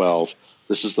strip 12.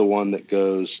 This is the one that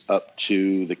goes up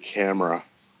to the camera.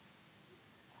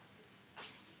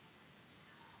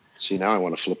 See, now I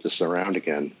want to flip this around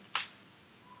again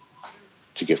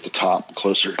to get the top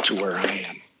closer to where I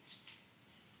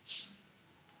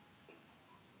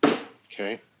am.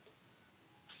 Okay.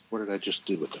 What did I just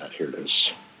do with that? Here it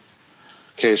is.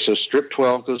 Okay, so strip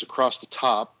 12 goes across the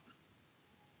top,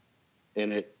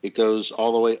 and it goes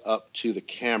all the way up to the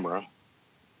camera.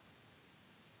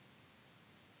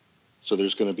 So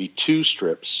there's going to be 2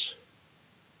 strips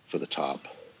for the top,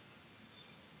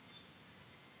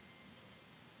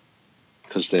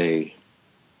 because they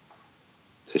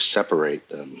separate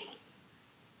them.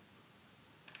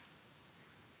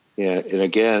 Yeah, and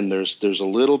again, there's a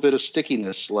little bit of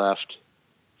stickiness left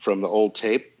from the old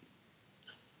tape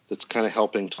that's kind of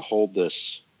helping to hold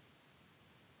this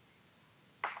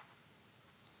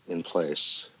in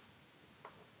place.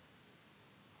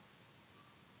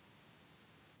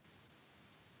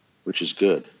 Which is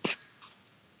good.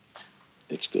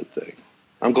 It's a good thing.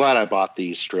 I'm glad I bought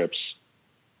these strips.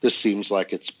 This seems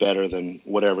like it's better than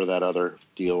whatever that other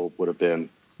deal would have been.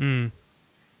 Mm.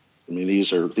 I mean,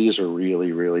 these are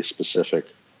really, really specific.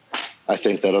 I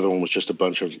think that other one was just a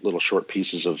bunch of little short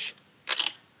pieces of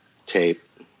tape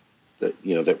that,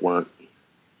 you know, that weren't,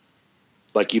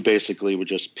 like, you basically would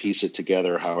just piece it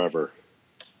together however.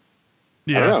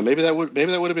 Yeah. I don't know, maybe that would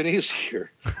have been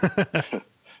easier. I don't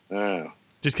know.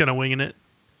 Just kind of winging it.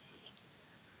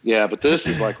 Yeah, but this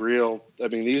is like real. I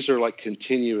mean, these are like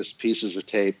continuous pieces of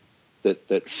tape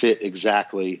that fit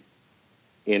exactly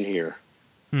in here.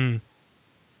 Hmm.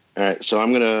 All right, so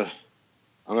I'm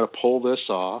gonna pull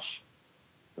this off.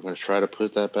 I'm gonna try to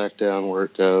put that back down where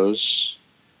it goes.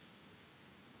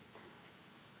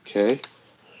 Okay,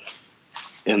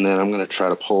 and then I'm gonna try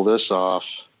to pull this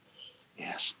off.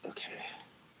 Yes. Okay.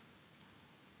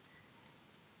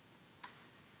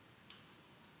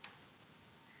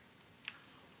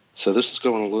 So this is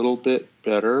going a little bit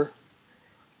better.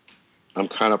 I'm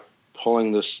kind of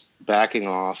pulling this backing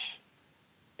off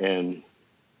and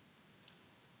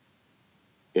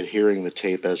adhering the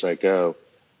tape as I go.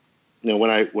 Now, when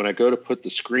I go to put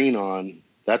the screen on,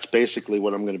 that's basically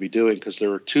what I'm going to be doing, because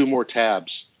there are 2 more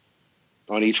tabs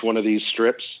on each one of these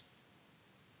strips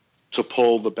to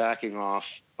pull the backing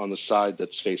off on the side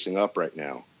that's facing up right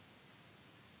now.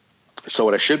 So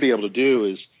what I should be able to do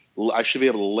is I should be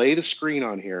able to lay the screen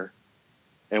on here,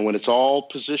 and when it's all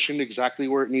positioned exactly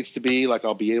where it needs to be, like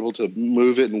I'll be able to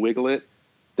move it and wiggle it,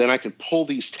 then I can pull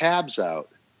these tabs out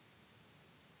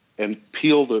and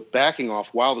peel the backing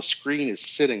off while the screen is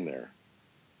sitting there.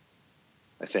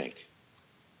 I think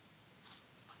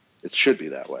it should be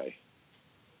that way.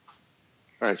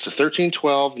 All right, so 13,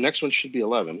 12. The next one should be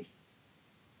 11.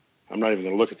 I'm not even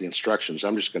going to look at the instructions.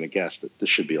 I'm just going to guess that this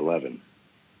should be 11.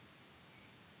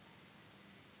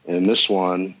 And this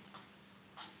one,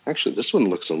 actually, this one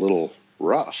looks a little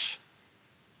rough.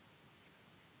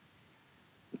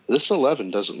 This 11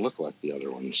 doesn't look like the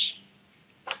other ones.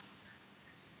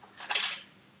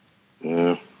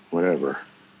 Whatever.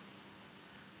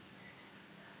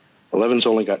 11's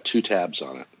only got 2 tabs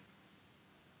on it.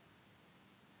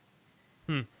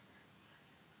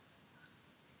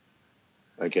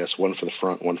 I guess one for the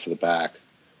front, one for the back.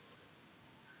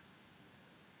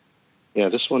 Yeah,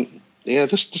 this one. Yeah,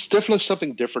 there's definitely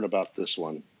something different about this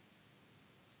one.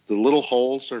 The little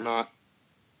holes are not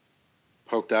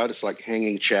poked out. It's like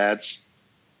hanging chads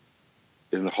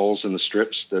in the holes in the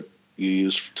strips that you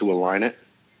use to align it.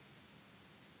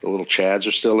 The little chads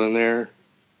are still in there,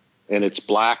 and it's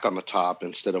black on the top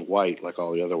instead of white like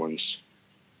all the other ones.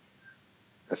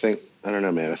 I don't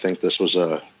know, man. I think this was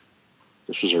a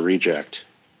reject.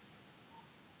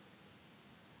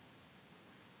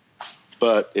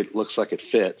 But it looks like it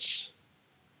fits.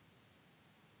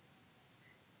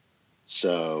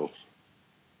 So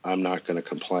I'm not going to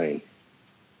complain.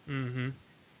 Mm-hmm.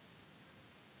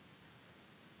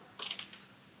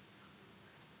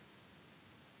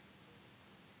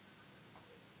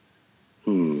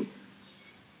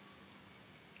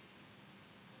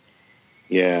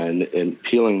 Yeah, and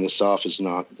peeling this off is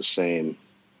not the same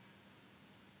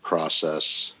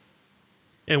process.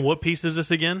 And what piece is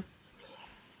this again?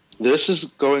 This is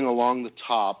going along the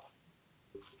top.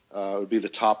 It would be the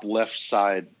top left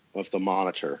side of the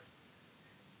monitor.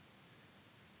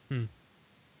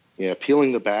 Yeah,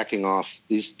 peeling the backing off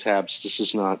these tabs. This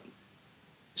is not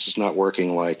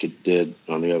working like it did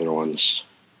on the other ones.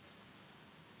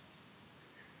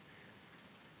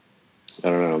 I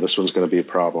don't know. This one's going to be a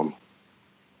problem.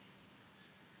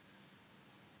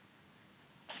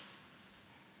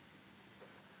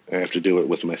 I have to do it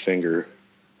with my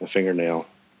fingernail.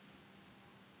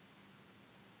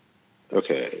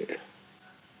 Okay.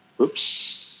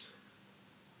 Oops.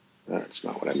 That's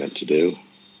not what I meant to do.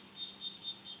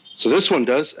 So this one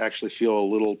does actually feel a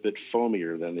little bit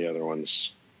foamier than the other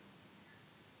ones.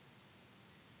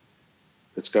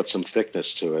 It's got some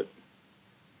thickness to it.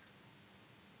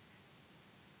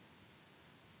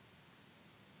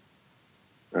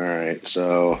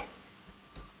 So,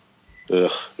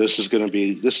 this is gonna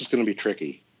be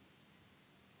tricky,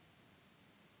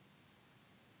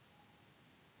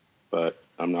 but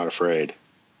I'm not afraid.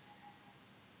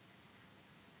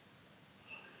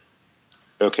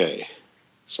 Okay,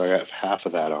 so I got half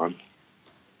of that on.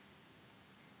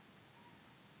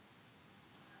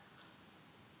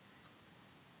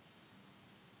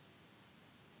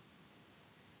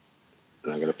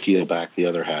 And I'm going to peel back the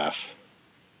other half.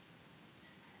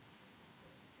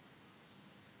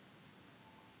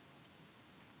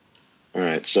 All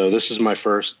right, so this is my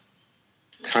first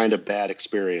kind of bad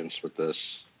experience with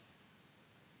this.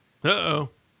 Uh-oh.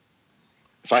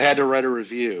 If I had to write a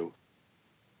review,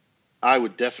 I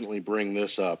would definitely bring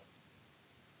this up.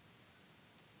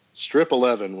 Strip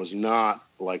 11 was not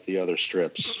like the other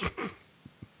strips.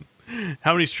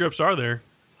 How many strips are there?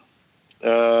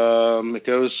 It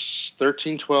goes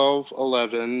 13, 12,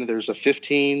 11. There's a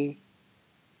 15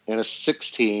 and a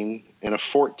 16 and a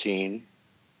 14.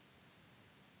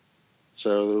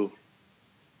 So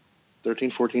 13,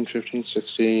 14, 15,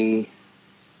 16,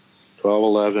 12,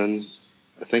 11.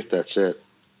 I think that's it.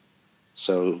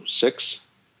 So 6.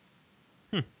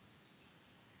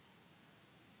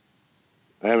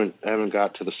 I haven't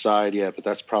got to the side yet, but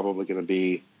that's probably going to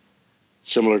be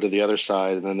similar to the other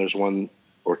side. And then there's 1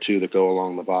 or 2 that go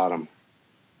along the bottom.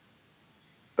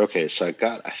 Okay, so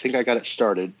I think I got it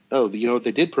started. Oh,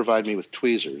 they did provide me with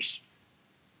tweezers.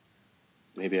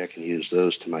 Maybe I can use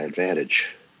those to my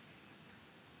advantage.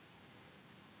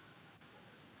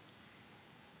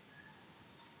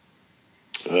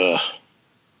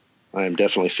 I am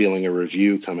definitely feeling a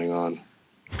review coming on.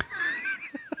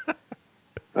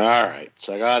 All right,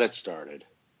 so I got it started.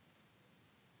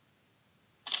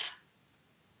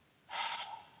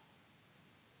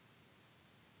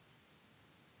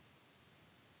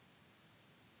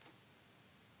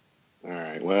 All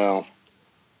right, well,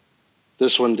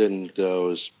 this one didn't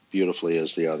go as beautifully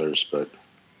as the others,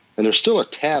 and there's still a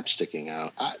tab sticking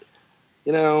out.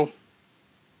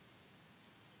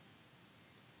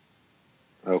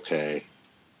 Okay,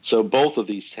 so both of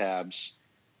these tabs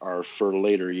are for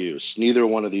later use. Neither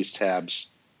one of these tabs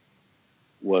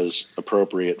was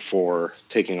appropriate for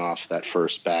taking off that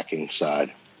first backing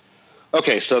side.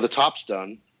 Okay, so the top's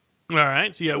done. All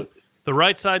right, so yeah, the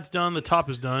right side's done, the top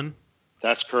is done.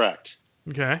 That's correct.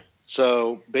 Okay.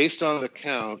 So based on the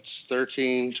counts,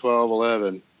 13, 12,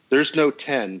 11, there's no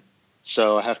 10,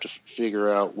 so I have to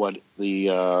figure out what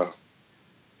the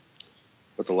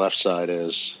left side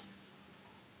is.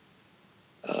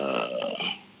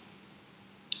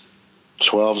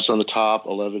 12 is on the top,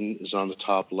 11 is on the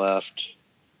top left.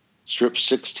 Strip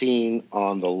 16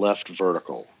 on the left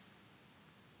vertical.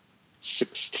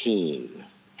 16.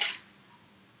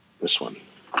 This one.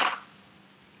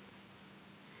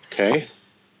 Okay.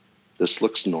 This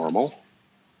looks normal.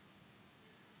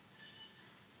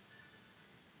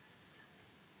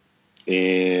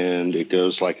 And it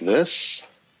goes like this.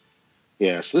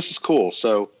 Yes, this is cool.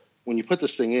 So when you put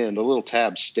this thing in, the little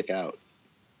tabs stick out.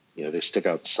 They stick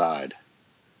out the side.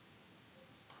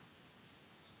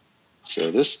 So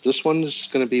this one is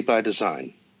going to be by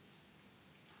design.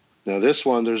 Now this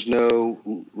one, there's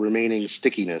no remaining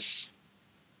stickiness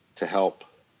to help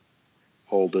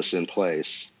hold this in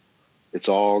place. It's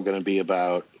all going to be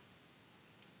about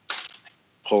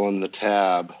pulling the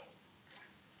tab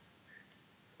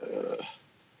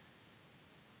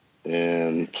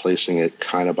and placing it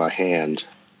kind of by hand.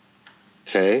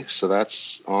 Okay, so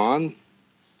that's on.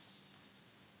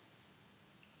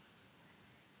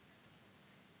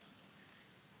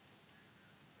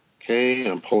 Okay,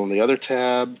 I'm pulling the other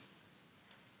tab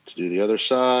to do the other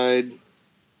side.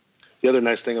 The other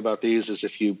nice thing about these is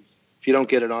if you don't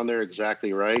get it on there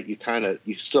exactly right,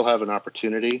 you still have an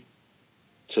opportunity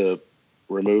to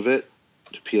remove it,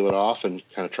 to peel it off and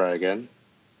kind of try again.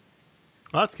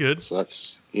 Well, that's good. So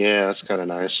that's kind of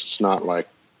nice. It's not like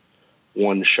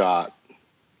one shot.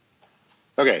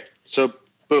 Okay, so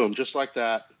boom, just like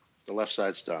that, the left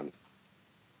side's done.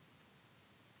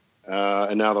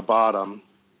 And now the bottom,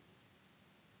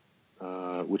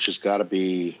 which has got to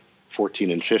be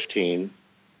 14 and 15.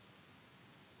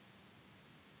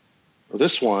 Well,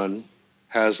 this one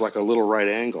has like a little right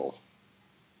angle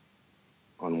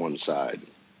on one side.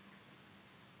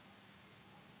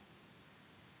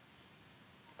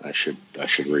 I should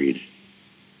read.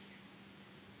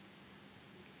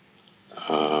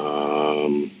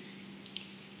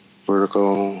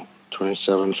 Vertical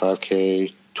 27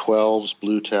 5K 12's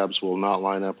blue tabs will not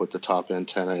line up with the top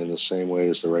antenna in the same way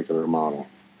as the regular model.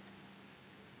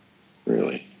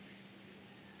 Really?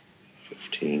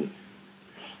 15.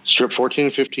 Strip 14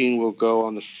 and 15 will go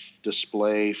on the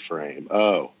display frame.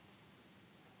 Oh.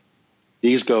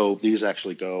 These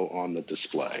actually go on the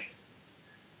display.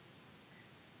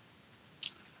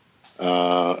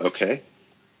 Okay.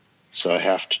 So I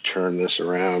have to turn this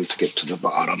around to get to the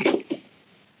bottom.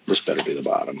 This better be the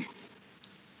bottom.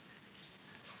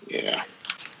 Yeah.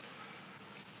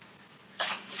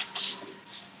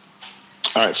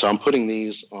 All right, so I'm putting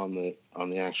these on the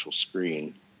actual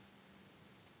screen.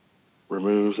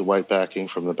 Remove the white backing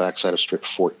from the backside of strip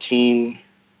 14.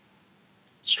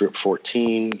 Strip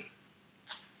 14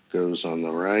 goes on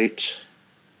the right,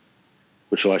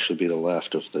 which will actually be the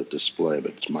left of the display,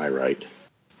 but it's my right.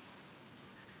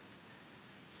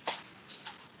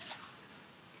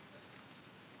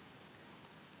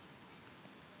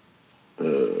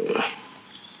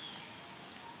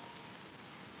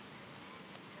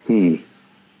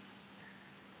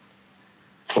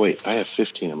 Oh, wait, I have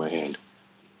 15 in my hand.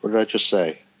 What did I just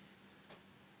say?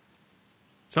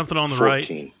 Something on the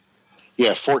 14. right.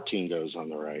 Yeah, 14 goes on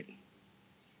the right.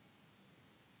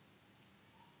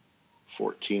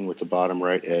 14 with the bottom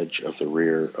right edge of the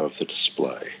rear of the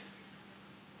display.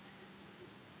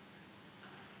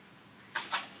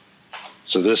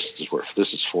 So this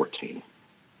is 14.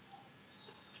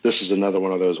 This is another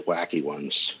one of those wacky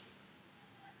ones.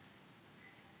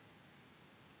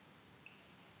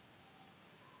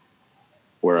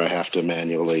 Where I have to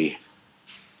manually.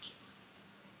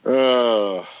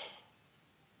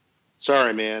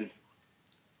 Sorry, man.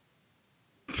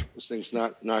 This thing's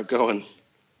not going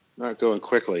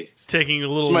quickly. It's taking a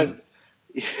little.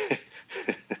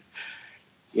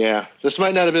 Yeah, this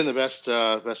might not have been the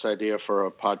best idea for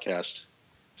a podcast.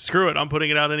 Screw it! I'm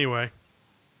putting it out anyway.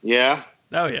 Yeah.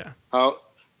 Oh yeah. How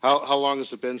long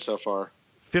has it been so far?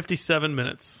 57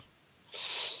 minutes.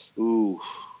 Ooh.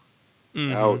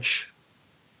 Mm-hmm. Ouch.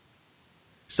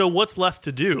 So what's left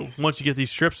to do once you get these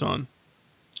strips on?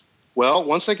 Well,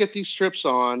 once I get these strips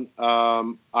on,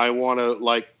 I want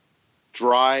to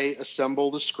dry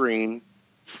assemble the screen,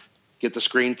 get the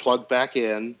screen plugged back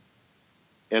in,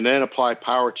 and then apply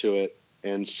power to it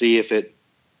and see if it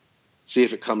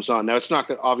comes on. Now it's not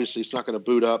going to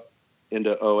boot up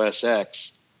into OS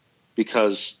X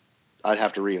because I'd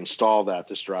have to reinstall that.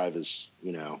 This drive is,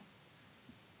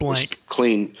 blank,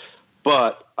 clean,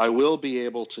 but I will be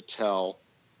able to tell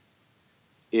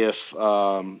if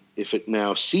it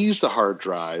now sees the hard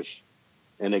drive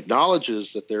and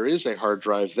acknowledges that there is a hard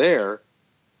drive there,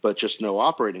 but just no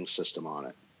operating system on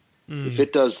it. If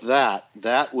it does that,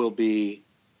 that will be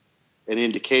an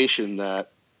indication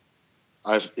that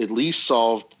I've at least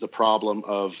solved the problem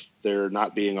of there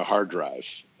not being a hard drive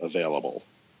available.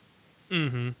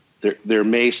 Mm-hmm. There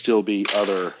may still be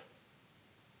other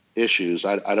issues.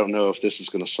 I don't know if this is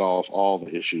going to solve all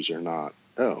the issues or not.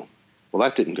 Oh, well,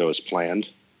 that didn't go as planned.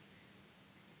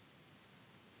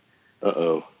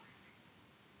 Uh-oh.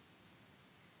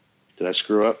 Did I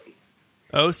screw up?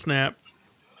 Oh, snap.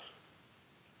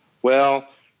 Well,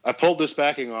 I pulled this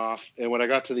backing off, and when I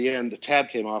got to the end, the tab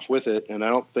came off with it, and I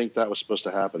don't think that was supposed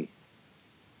to happen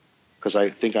because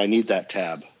I think I need that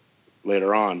tab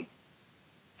later on.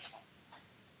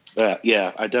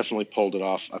 Yeah, I definitely pulled it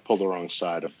off. I pulled the wrong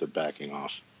side of the backing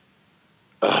off.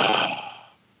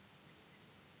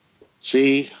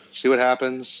 See what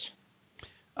happens?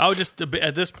 I would just,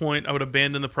 at this point, I would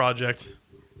abandon the project.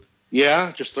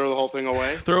 Yeah, just throw the whole thing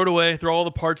away? Throw it away. Throw all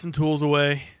the parts and tools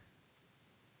away.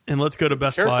 And let's go to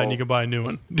Best Buy and you can buy a new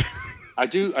one. I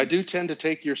do tend to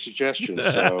take your suggestions,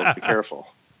 so be careful.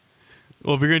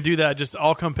 Well, if you're going to do that, just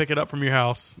I'll come pick it up from your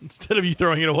house instead of you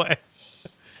throwing it away.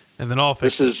 And then I'll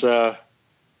fix it.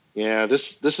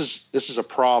 This is a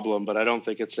problem, but I don't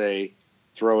think it's a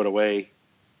throw it away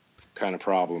kind of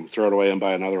problem. Throw it away and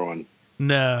buy another one.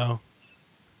 No.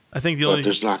 I think the only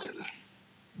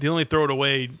throw it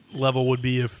away level would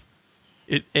be if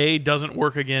it doesn't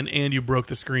work again and you broke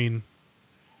the screen.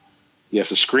 Yeah, if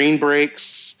the screen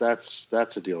breaks, that's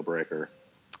a deal breaker.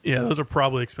 Yeah, those are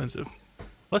probably expensive.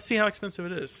 Let's see how expensive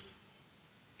it is.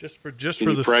 Just for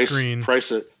the screen.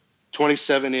 Price it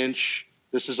 27-inch.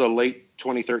 This is a late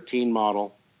 2013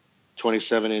 model,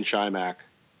 27-inch iMac.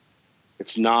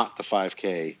 It's not the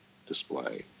 5K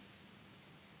display.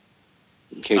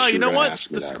 In case you know what?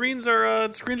 The screens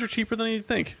are cheaper than you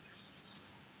think.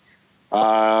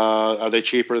 Are they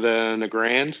cheaper than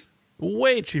 $1,000?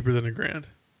 Way cheaper than $1,000.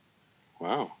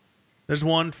 Wow. There's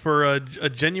one for a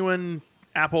genuine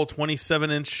Apple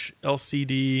 27-inch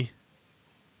LCD.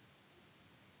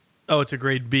 Oh, it's a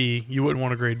grade B. You wouldn't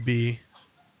want a grade B.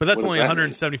 But that's only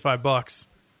 $175.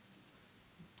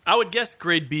 I would guess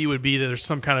grade B would be that there's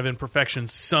some kind of imperfection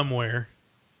somewhere.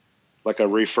 Like a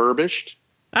refurbished?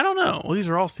 I don't know. Well, these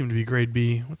are all seem to be grade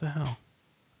B. What the hell?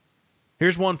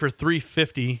 Here's one for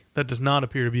 $350 that does not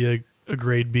appear to be a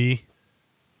grade B.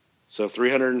 So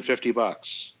 $350.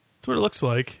 That's what it looks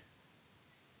like.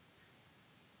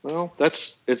 Well,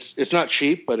 it's not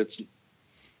cheap, but it's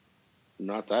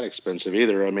not that expensive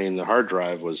either. I mean, the hard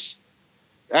drive was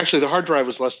less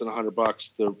than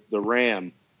 $100. The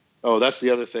RAM. Oh, that's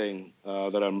the other thing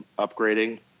that I'm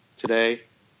upgrading today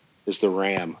is the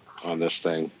RAM on this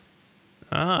thing.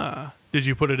 Ah, did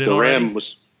you put it in the already? RAM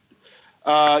was.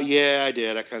 Yeah, I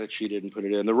did. I kind of cheated and put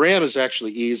it in. The RAM is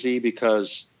actually easy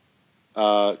because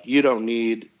you don't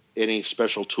need any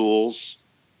special tools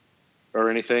or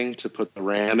anything to put the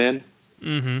RAM in.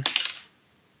 Mm-hmm.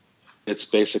 It's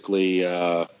basically,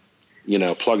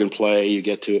 plug and play. You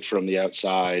get to it from the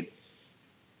outside.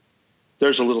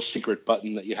 There's a little secret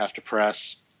button that you have to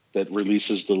press that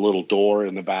releases the little door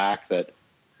in the back that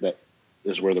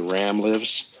is where the RAM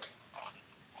lives.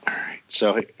 All right,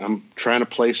 so I'm trying to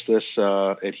place this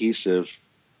adhesive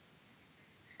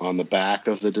on the back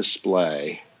of the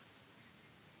display.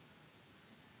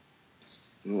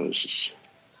 Oh, this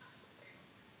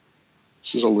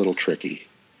is a little tricky.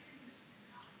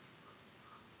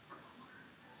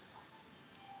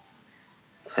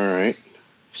 All right,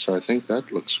 so I think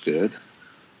that looks good.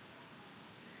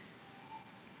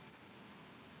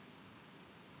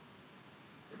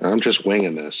 I'm just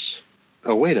winging this.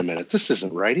 Oh, wait a minute. This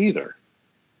isn't right either.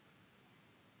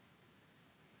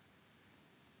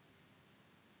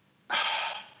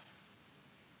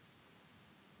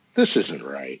 This isn't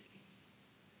right.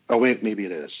 Oh, wait, maybe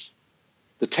it is.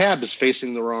 The tab is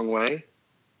facing the wrong way.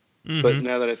 Mm-hmm. But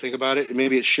now that I think about it,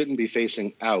 maybe it shouldn't be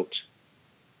facing out.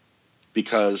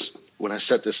 Because when I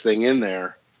set this thing in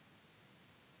there,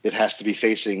 it has to be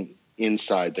facing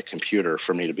inside the computer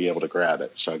for me to be able to grab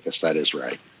it. So I guess that is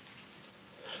right.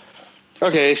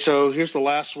 Okay, so here's the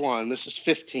last one. This is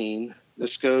 15.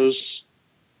 This goes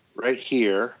right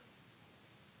here.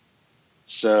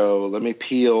 So let me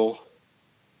peel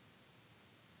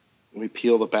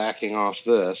the backing off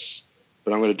this,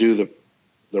 but I'm going to do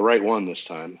the right one this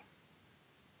time.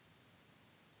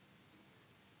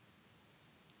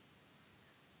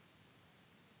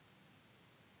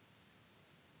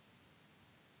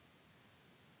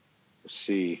 Let's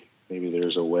see, maybe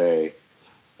there's a way.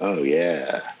 Oh,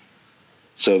 yeah.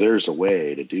 So there's a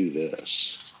way to do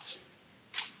this.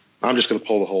 I'm just going to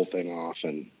pull the whole thing off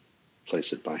and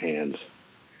place it by hand.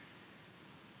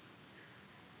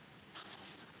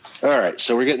 All right,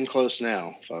 so we're getting close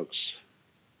now, folks.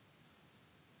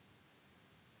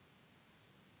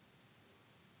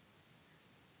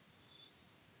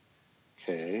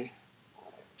 Okay,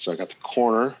 so I got the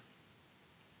corner.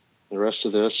 The rest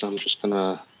of this, I'm just going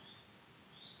to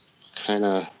kind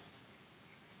of,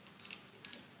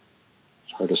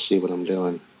 it's hard to see what I'm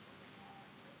doing.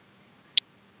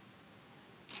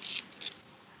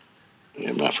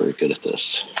 I'm not very good at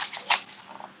this.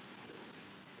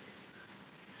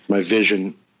 My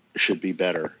vision should be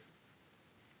better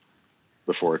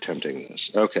before attempting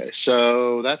this. Okay,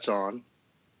 so that's on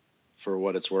for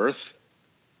what it's worth.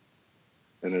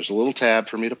 And there's a little tab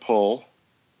for me to pull,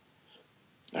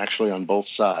 actually on both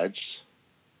sides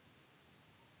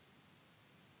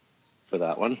for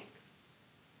that one.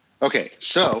 Okay,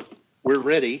 so we're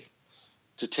ready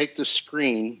to take the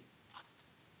screen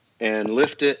and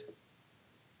lift it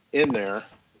in there.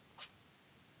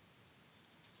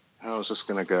 How is this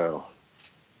going to go?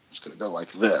 It's going to go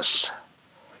like this.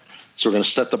 So we're going to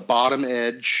set the bottom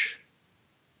edge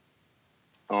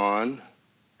on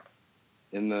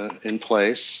in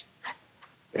place.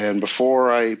 And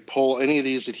before I pull any of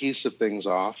these adhesive things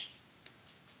off,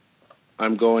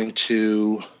 I'm going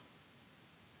to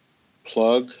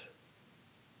plug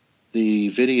the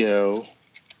video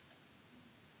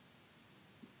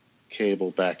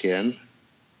cable back in.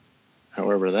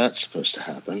 However that's supposed to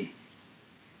happen.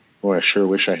 Boy, I sure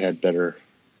wish I had better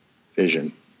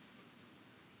vision.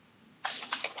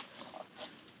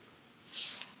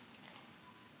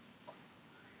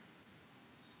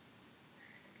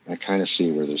 I kind of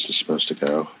see where this is supposed to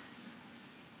go.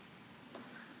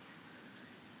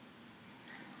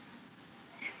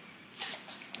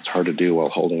 It's hard to do while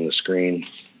holding the screen,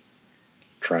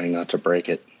 trying not to break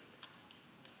it.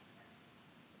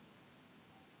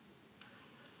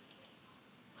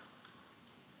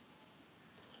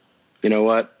 You know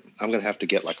what? I'm going to have to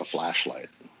get like a flashlight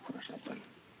or something.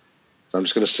 So I'm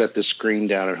just going to set this screen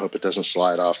down and hope it doesn't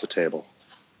slide off the table.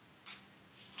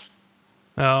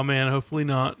 Oh, man, hopefully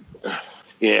not.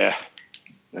 Yeah,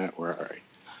 we're all right.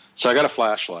 So I got a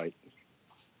flashlight.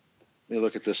 Let me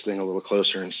look at this thing a little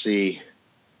closer and see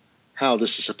how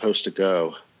this is supposed to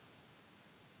go.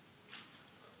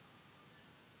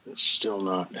 It's still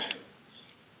not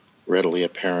readily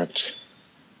apparent.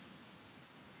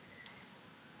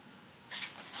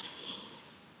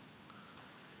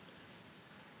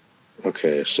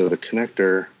 Okay, so the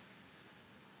connector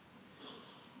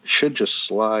should just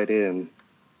slide in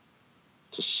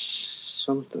to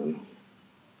something.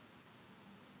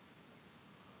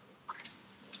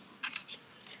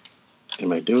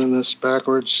 Am I doing this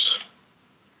backwards?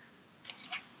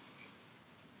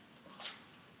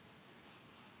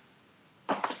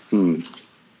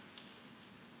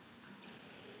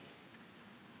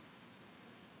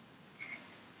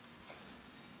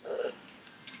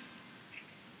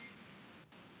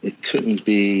 It couldn't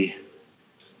be.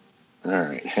 All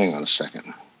right, hang on a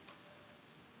second.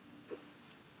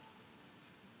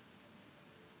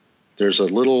 There's a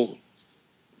little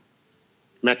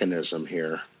mechanism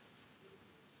here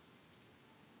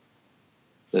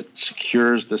that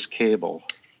secures this cable.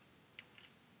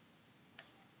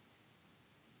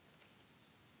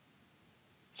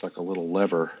 It's like a little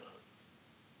lever.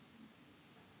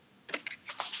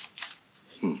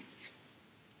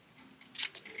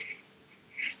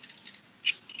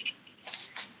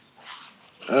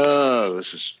 Oh,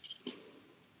 this is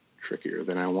trickier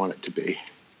than I want it to be.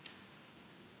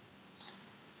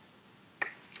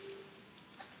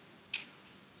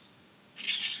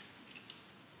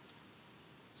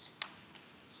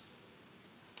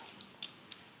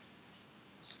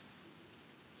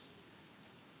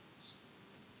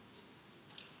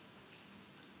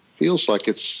 Feels like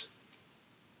it's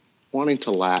wanting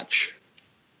to latch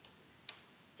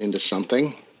into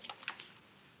something.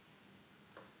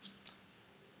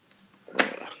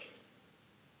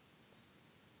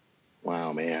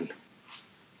 Wow, man.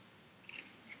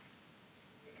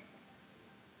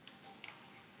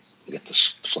 Get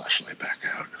this flashlight back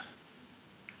out.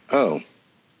 Oh,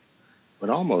 the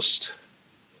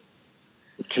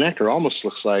connector almost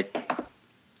looks like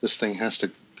this thing has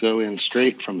to go in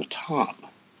straight from the top.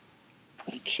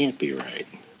 That can't be right.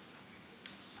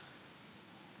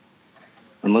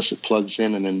 Unless it plugs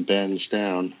in and then bends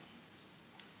down.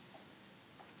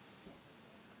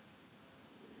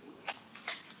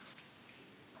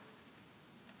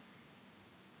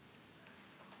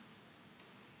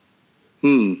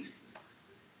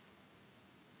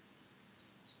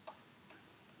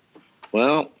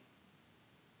 Well,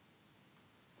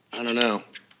 I don't know.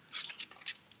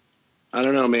 I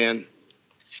don't know, man.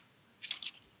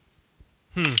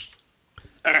 All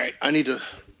right, I need to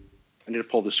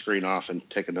pull the screen off and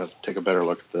take a better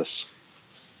look at this.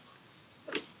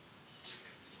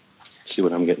 See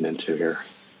what I'm getting into here.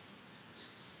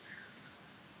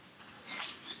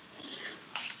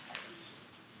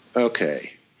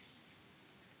 Okay.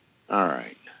 All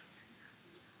right.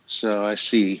 So I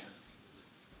see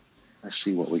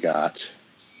what we got.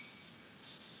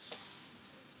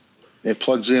 It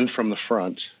plugs in from the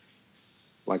front,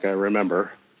 like I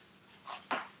remember,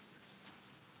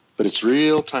 but it's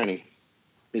real tiny.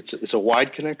 It's a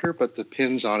wide connector, but the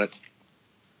pins on it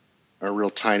are real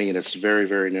tiny, and it's very,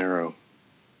 very narrow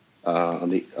on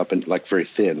the up and like very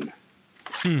thin.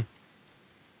 All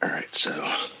right, so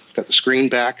got the screen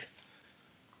back,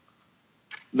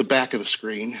 the back of the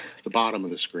screen, the bottom of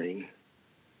the screen.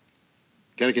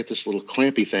 Got to get this little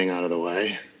clampy thing out of the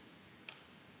way.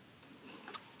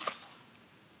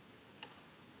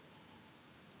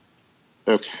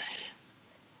 Okay.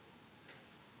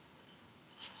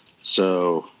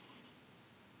 So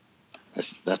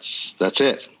that's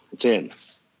it. It's in.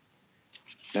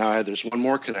 Now there's one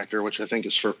more connector, which I think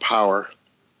is for power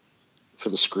for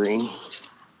the screen.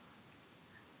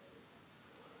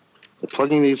 But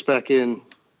plugging these back in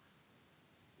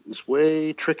is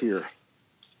way trickier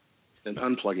than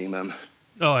unplugging them.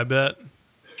 Oh, I bet.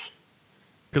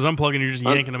 Because unplugging, you're just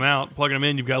yanking them out. Plugging them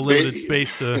in, you've got limited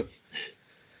space to...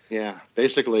 Yeah,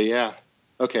 basically, yeah.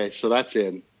 Okay, so that's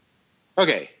in.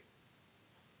 Okay,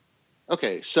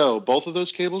 so both of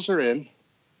those cables are in.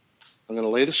 I'm going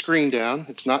to lay the screen down.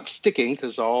 It's not sticking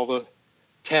because all the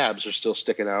tabs are still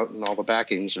sticking out and all the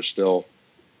backings are still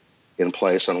in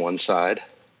place on one side.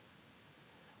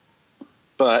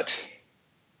 But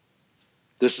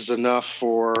this is enough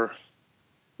for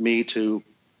me to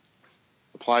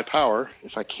apply power,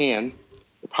 if I can.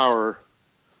 The power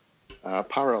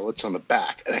outlet's on the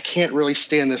back. And I can't really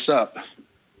stand this up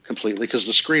completely because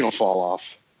the screen will fall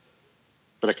off.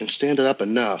 But I can stand it up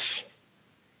enough,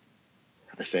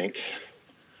 I think,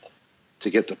 to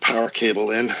get the power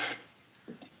cable in.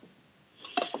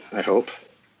 I hope.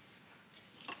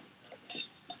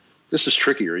 This is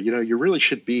trickier. You know, you really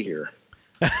should be here.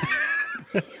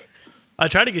 I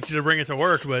tried to get you to bring it to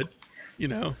work, but, you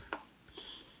know.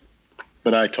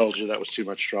 But I told you that was too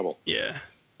much trouble. Yeah.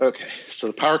 Okay, so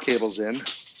the power cable's in.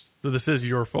 So this is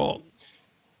your fault.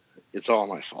 It's all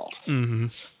my fault. Mm-hmm.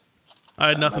 I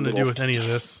had nothing to do with any of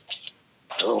this.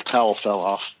 A little towel fell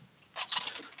off.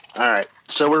 All right,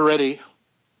 so we're ready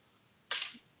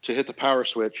to hit the power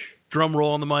switch. Drum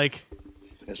roll on the mic.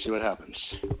 And see what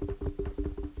happens.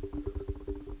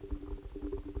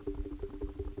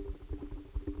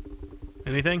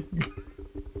 Anything?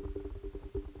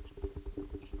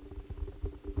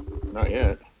 Not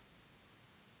yet.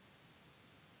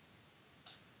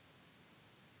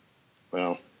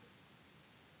 Well.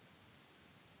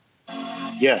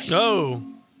 Yes. Oh.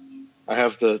 I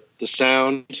have the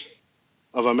sound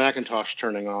of a Macintosh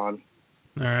turning on.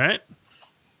 All right.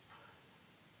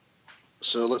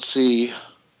 So let's see.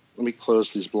 Let me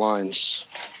close these blinds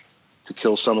to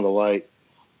kill some of the light.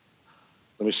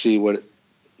 Let me see what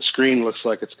the screen looks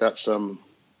like. It's got some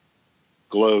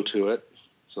glow to it.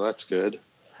 So that's good.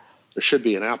 There should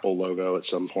be an Apple logo at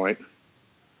some point.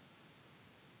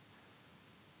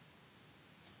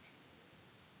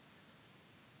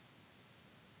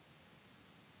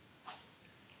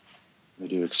 I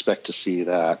do expect to see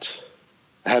that.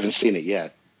 I haven't seen it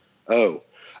yet. Oh,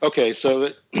 okay. So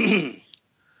that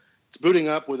it's booting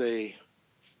up with a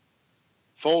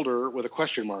folder with a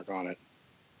question mark on it.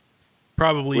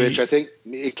 Probably. Which I think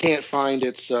it can't find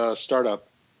its startup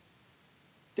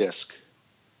disk.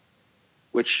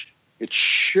 Which it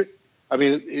should. I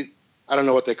mean, I don't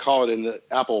know what they call it in the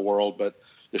Apple world, but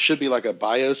there should be like a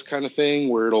BIOS kind of thing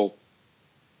where it'll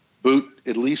boot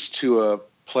at least to a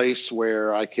place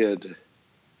where I could,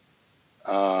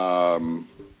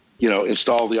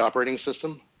 install the operating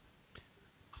system.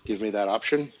 Give me that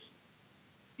option.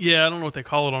 Yeah, I don't know what they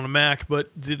call it on a Mac, but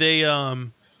do they?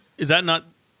 Is that not?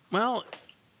 Well,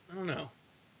 I don't know.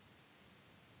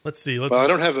 Let's see. Well, I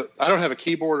don't have a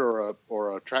keyboard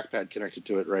or a trackpad connected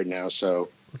to it right now, so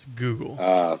let's Google.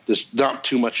 There's not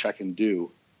too much I can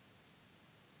do.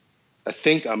 I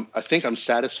think I'm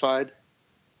satisfied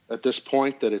at this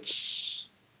point that it's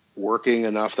working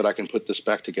enough that I can put this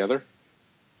back together.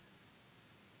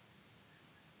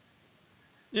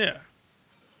 Yeah,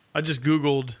 I just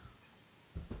Googled.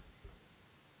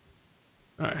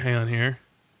 All right, hang on here.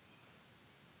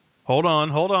 Hold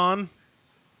on.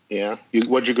 Yeah.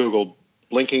 What'd you Google?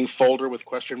 Blinking folder with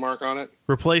question mark on it?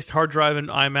 Replaced hard drive in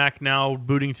iMac, now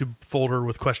booting to folder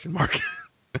with question mark.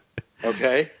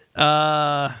 Okay.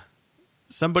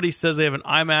 Somebody says they have an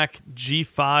iMac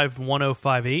G5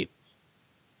 1058.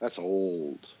 That's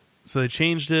old. So they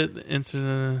changed it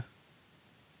into...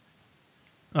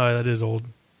 Oh, that is old.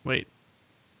 Wait.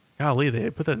 Golly, they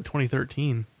put that in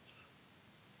 2013.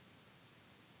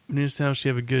 News now she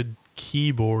have a good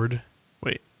keyboard.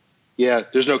 Wait. Yeah,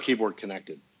 there's no keyboard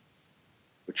connected,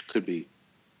 which could be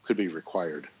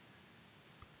required.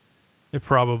 It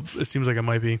seems like it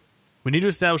might be. We need to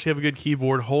establish you have a good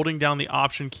keyboard. Holding down the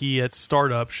Option key at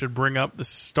startup should bring up the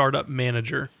Startup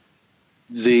Manager.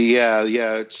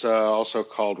 It's also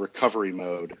called recovery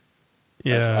mode.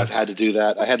 Yeah, I've had to do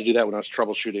that. I had to do that when I was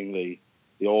troubleshooting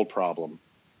the old problem.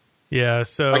 Yeah,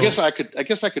 so I guess I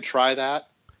could try that.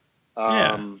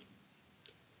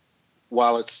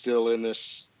 While it's still in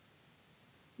this,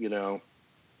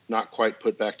 not quite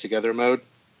put back together mode.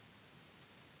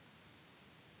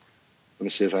 Let me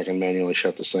see if I can manually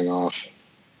shut this thing off.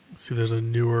 Let's see if there's a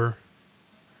newer.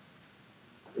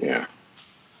 Yeah.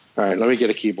 All right, let me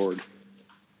get a keyboard.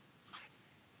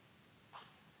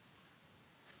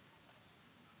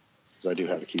 Because I do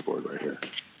have a keyboard right here.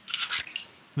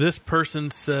 This person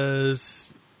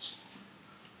says,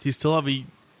 do you still have the...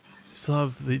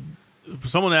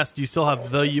 Someone asked, do you still have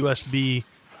the USB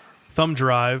thumb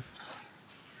drive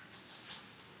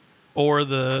or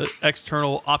the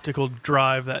external optical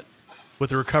drive that with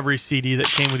the recovery CD that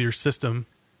came with your system?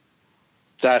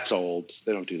 That's old.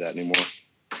 They don't do that anymore.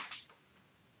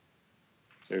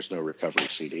 There's no recovery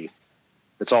CD.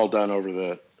 It's all done over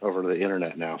the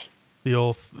internet now. The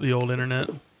old internet.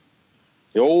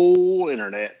 The old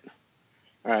internet.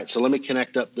 All right, so let me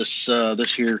connect up this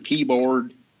here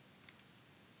keyboard.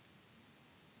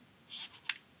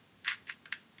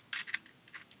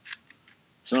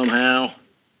 Somehow.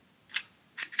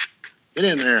 Get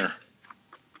in there.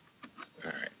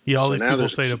 All right. Yeah, all these people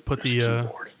say to put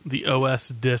the OS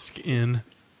disk in.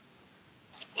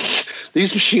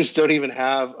 These machines don't even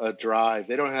have a drive.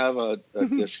 They don't have a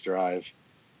disk drive.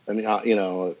 I mean,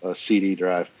 a CD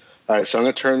drive. All right, so I'm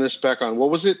going to turn this back on. What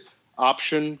was it?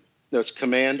 Option? No, it's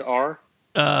Command R.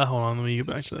 Hold on, let me get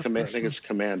back to that. I think it's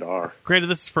Command R. Granted,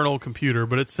 this is for an old computer,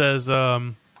 but it says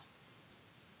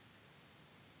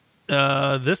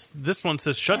This one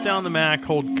says shut down the Mac,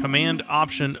 hold Command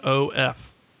Option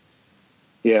OF.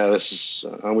 Yeah, this is.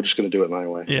 I'm just going to do it my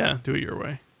way. Yeah, do it your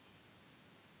way.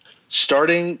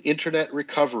 Starting internet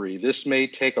recovery. This may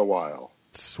take a while.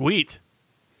 Sweet.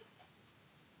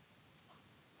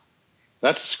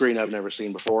 That's a screen I've never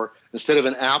seen before. Instead of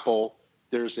an apple,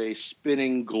 there's a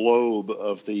spinning globe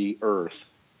of the Earth.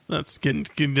 That's getting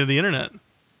to the internet.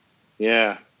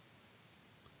 Yeah.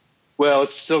 Well,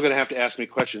 it's still going to have to ask me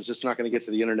questions. It's not going to get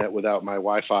to the internet without my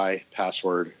Wi-Fi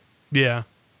password. Yeah.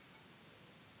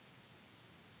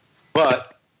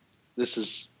 But this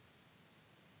is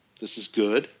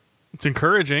good. It's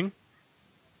encouraging.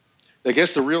 I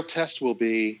guess the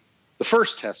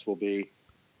first test will be,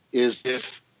 is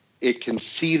if it can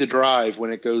see the drive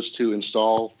when it goes to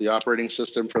install the operating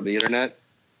system from the internet.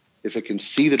 If it can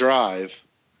see the drive,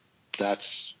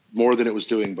 that's more than it was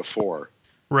doing before.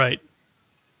 Right.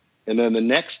 And then the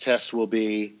next test will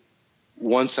be,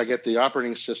 once I get the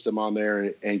operating system on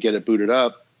there and get it booted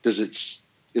up, is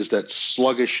that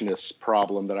sluggishness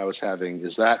problem that I was having,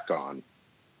 is that gone?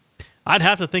 I'd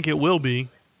have to think it will be.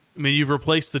 I mean, you've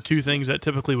replaced the two things that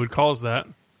typically would cause that.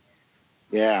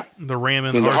 Yeah. The RAM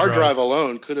and the hard drive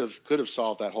alone could have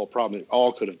solved that whole problem. It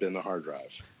all could have been the hard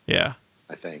drive. Yeah.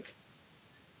 I think.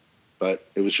 But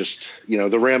it was just,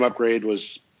 the RAM upgrade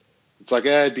it's like,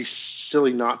 it'd be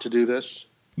silly not to do this.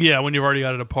 Yeah, when you've already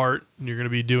got it apart and you're going to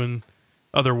be doing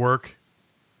other work.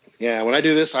 Yeah, when I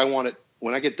do this,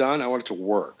 when I get done, I want it to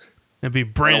work. It'd be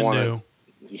brand new.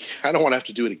 I don't want to have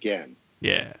to do it again.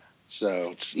 Yeah.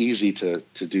 So it's easy to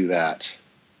do that.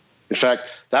 In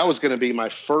fact, that was going to be my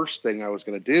first thing I was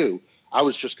going to do. I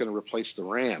was just going to replace the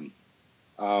RAM.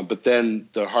 But then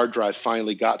the hard drive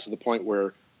finally got to the point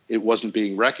where it wasn't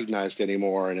being recognized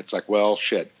anymore. And it's like, well,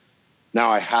 shit, now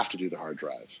I have to do the hard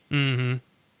drive. Mm-hmm.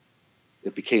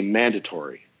 It became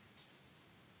mandatory.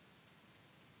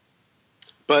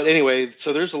 But anyway,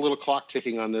 so there's a little clock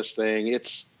ticking on this thing.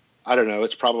 I don't know,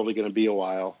 it's probably going to be a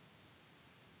while.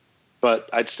 But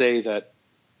I'd say that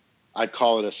I'd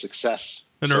call it a success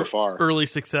so far. Early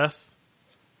success?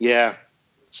 Yeah.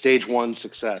 Stage 1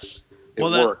 success. It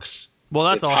works. Well,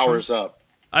 that's awesome. It powers up.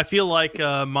 I feel like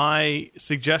my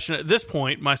suggestion at this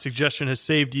point, has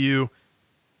saved you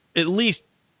at least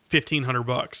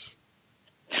 $1,500.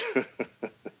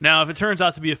 Now, if it turns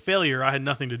out to be a failure, I had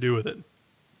nothing to do with it.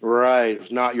 Right.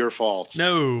 It's not your fault.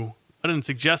 No, I didn't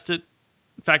suggest it.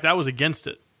 In fact, I was against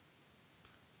it.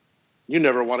 You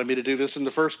never wanted me to do this in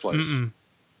the first place.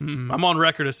 I'm on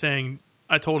record as saying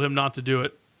I told him not to do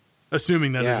it,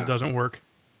 assuming that it doesn't work.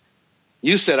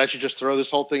 You said I should just throw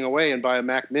this whole thing away and buy a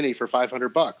Mac Mini for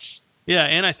 $500. Yeah,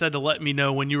 and I said to let me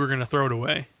know when you were going to throw it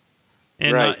away.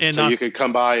 And right, so you could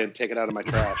come by and take it out of my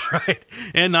trash. Right,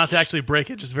 and not to actually break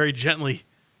it, just very gently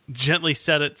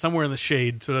set it somewhere in the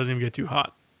shade so it doesn't even get too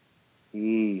hot.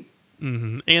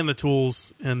 Mm-hmm. And the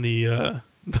tools and the...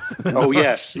 Oh,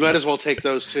 yes. You might as well take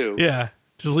those, too. Yeah,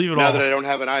 just leave it now all. Now that I don't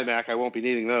have an iMac, I won't be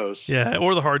needing those. Yeah,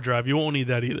 or the hard drive. You won't need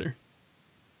that either.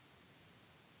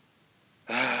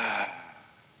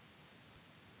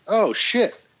 Oh,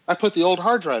 shit. I put the old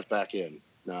hard drive back in.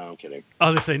 No, I'm kidding. I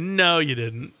was going to say, no, you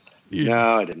didn't. No,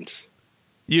 I didn't.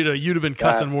 You'd have been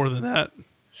cussing more than that.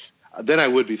 Then I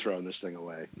would be throwing this thing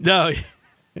away. No,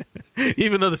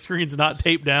 even though the screen's not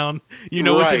taped down, you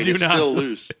know what to do it's now. Still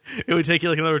loose. It would take you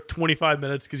like another 25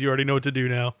 minutes because you already know what to do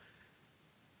now.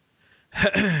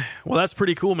 Well, that's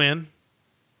pretty cool, man.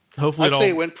 Hopefully, I'd say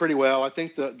it went pretty well. I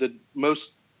think the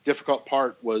most difficult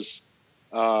part was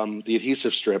the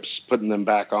adhesive strips, putting them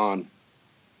back on.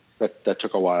 That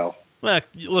took a while. Well,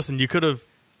 listen, you could have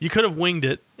winged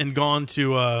it and gone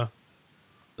to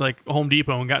like Home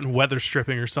Depot and gotten weather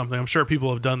stripping or something. I'm sure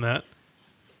people have done that.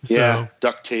 Yeah,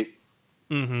 duct tape.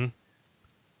 Mm-hmm.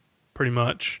 Pretty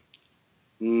much.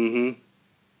 Mm-hmm.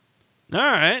 All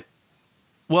right.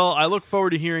 Well, I look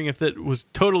forward to hearing if that was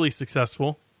totally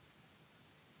successful.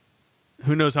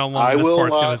 Who knows how long this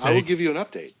part's going to take. I will give you an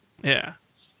update. Yeah.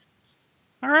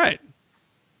 All right.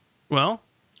 Well.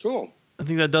 Cool. I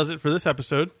think that does it for this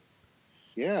episode.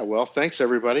 Yeah, well, thanks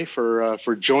everybody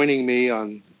for joining me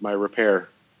on my repair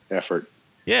effort.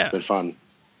 Yeah. It's been fun.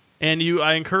 And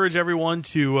I encourage everyone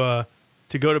to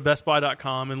go to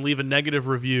bestbuy.com and leave a negative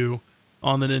review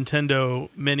on the Nintendo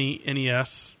Mini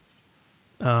NES.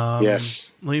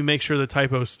 Yes. Let me make sure the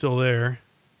typo's still there.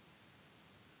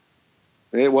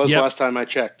 It was last time I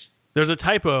checked. There's a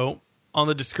typo on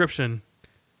the description,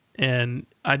 and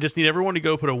I just need everyone to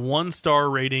go put a 1-star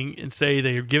rating and say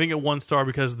they're giving it 1 star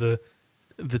because of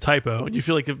the typo. And you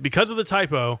feel like because of the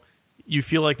typo, you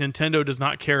feel like Nintendo does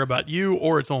not care about you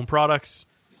or its own products,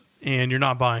 and you're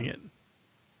not buying it.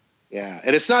 Yeah,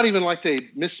 and it's not even like they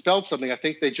misspelled something. I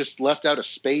think they just left out a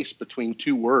space between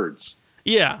two words.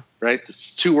 Yeah. Right? The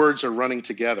two words are running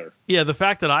together. Yeah, the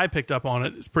fact that I picked up on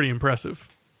it is pretty impressive.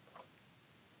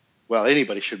 Well,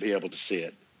 anybody should be able to see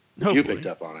it if Hopefully. you picked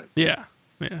up on it. Yeah.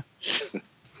 Yeah.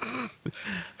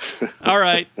 All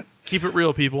right. Keep it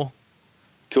real, people.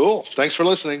 Cool. Thanks for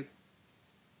listening.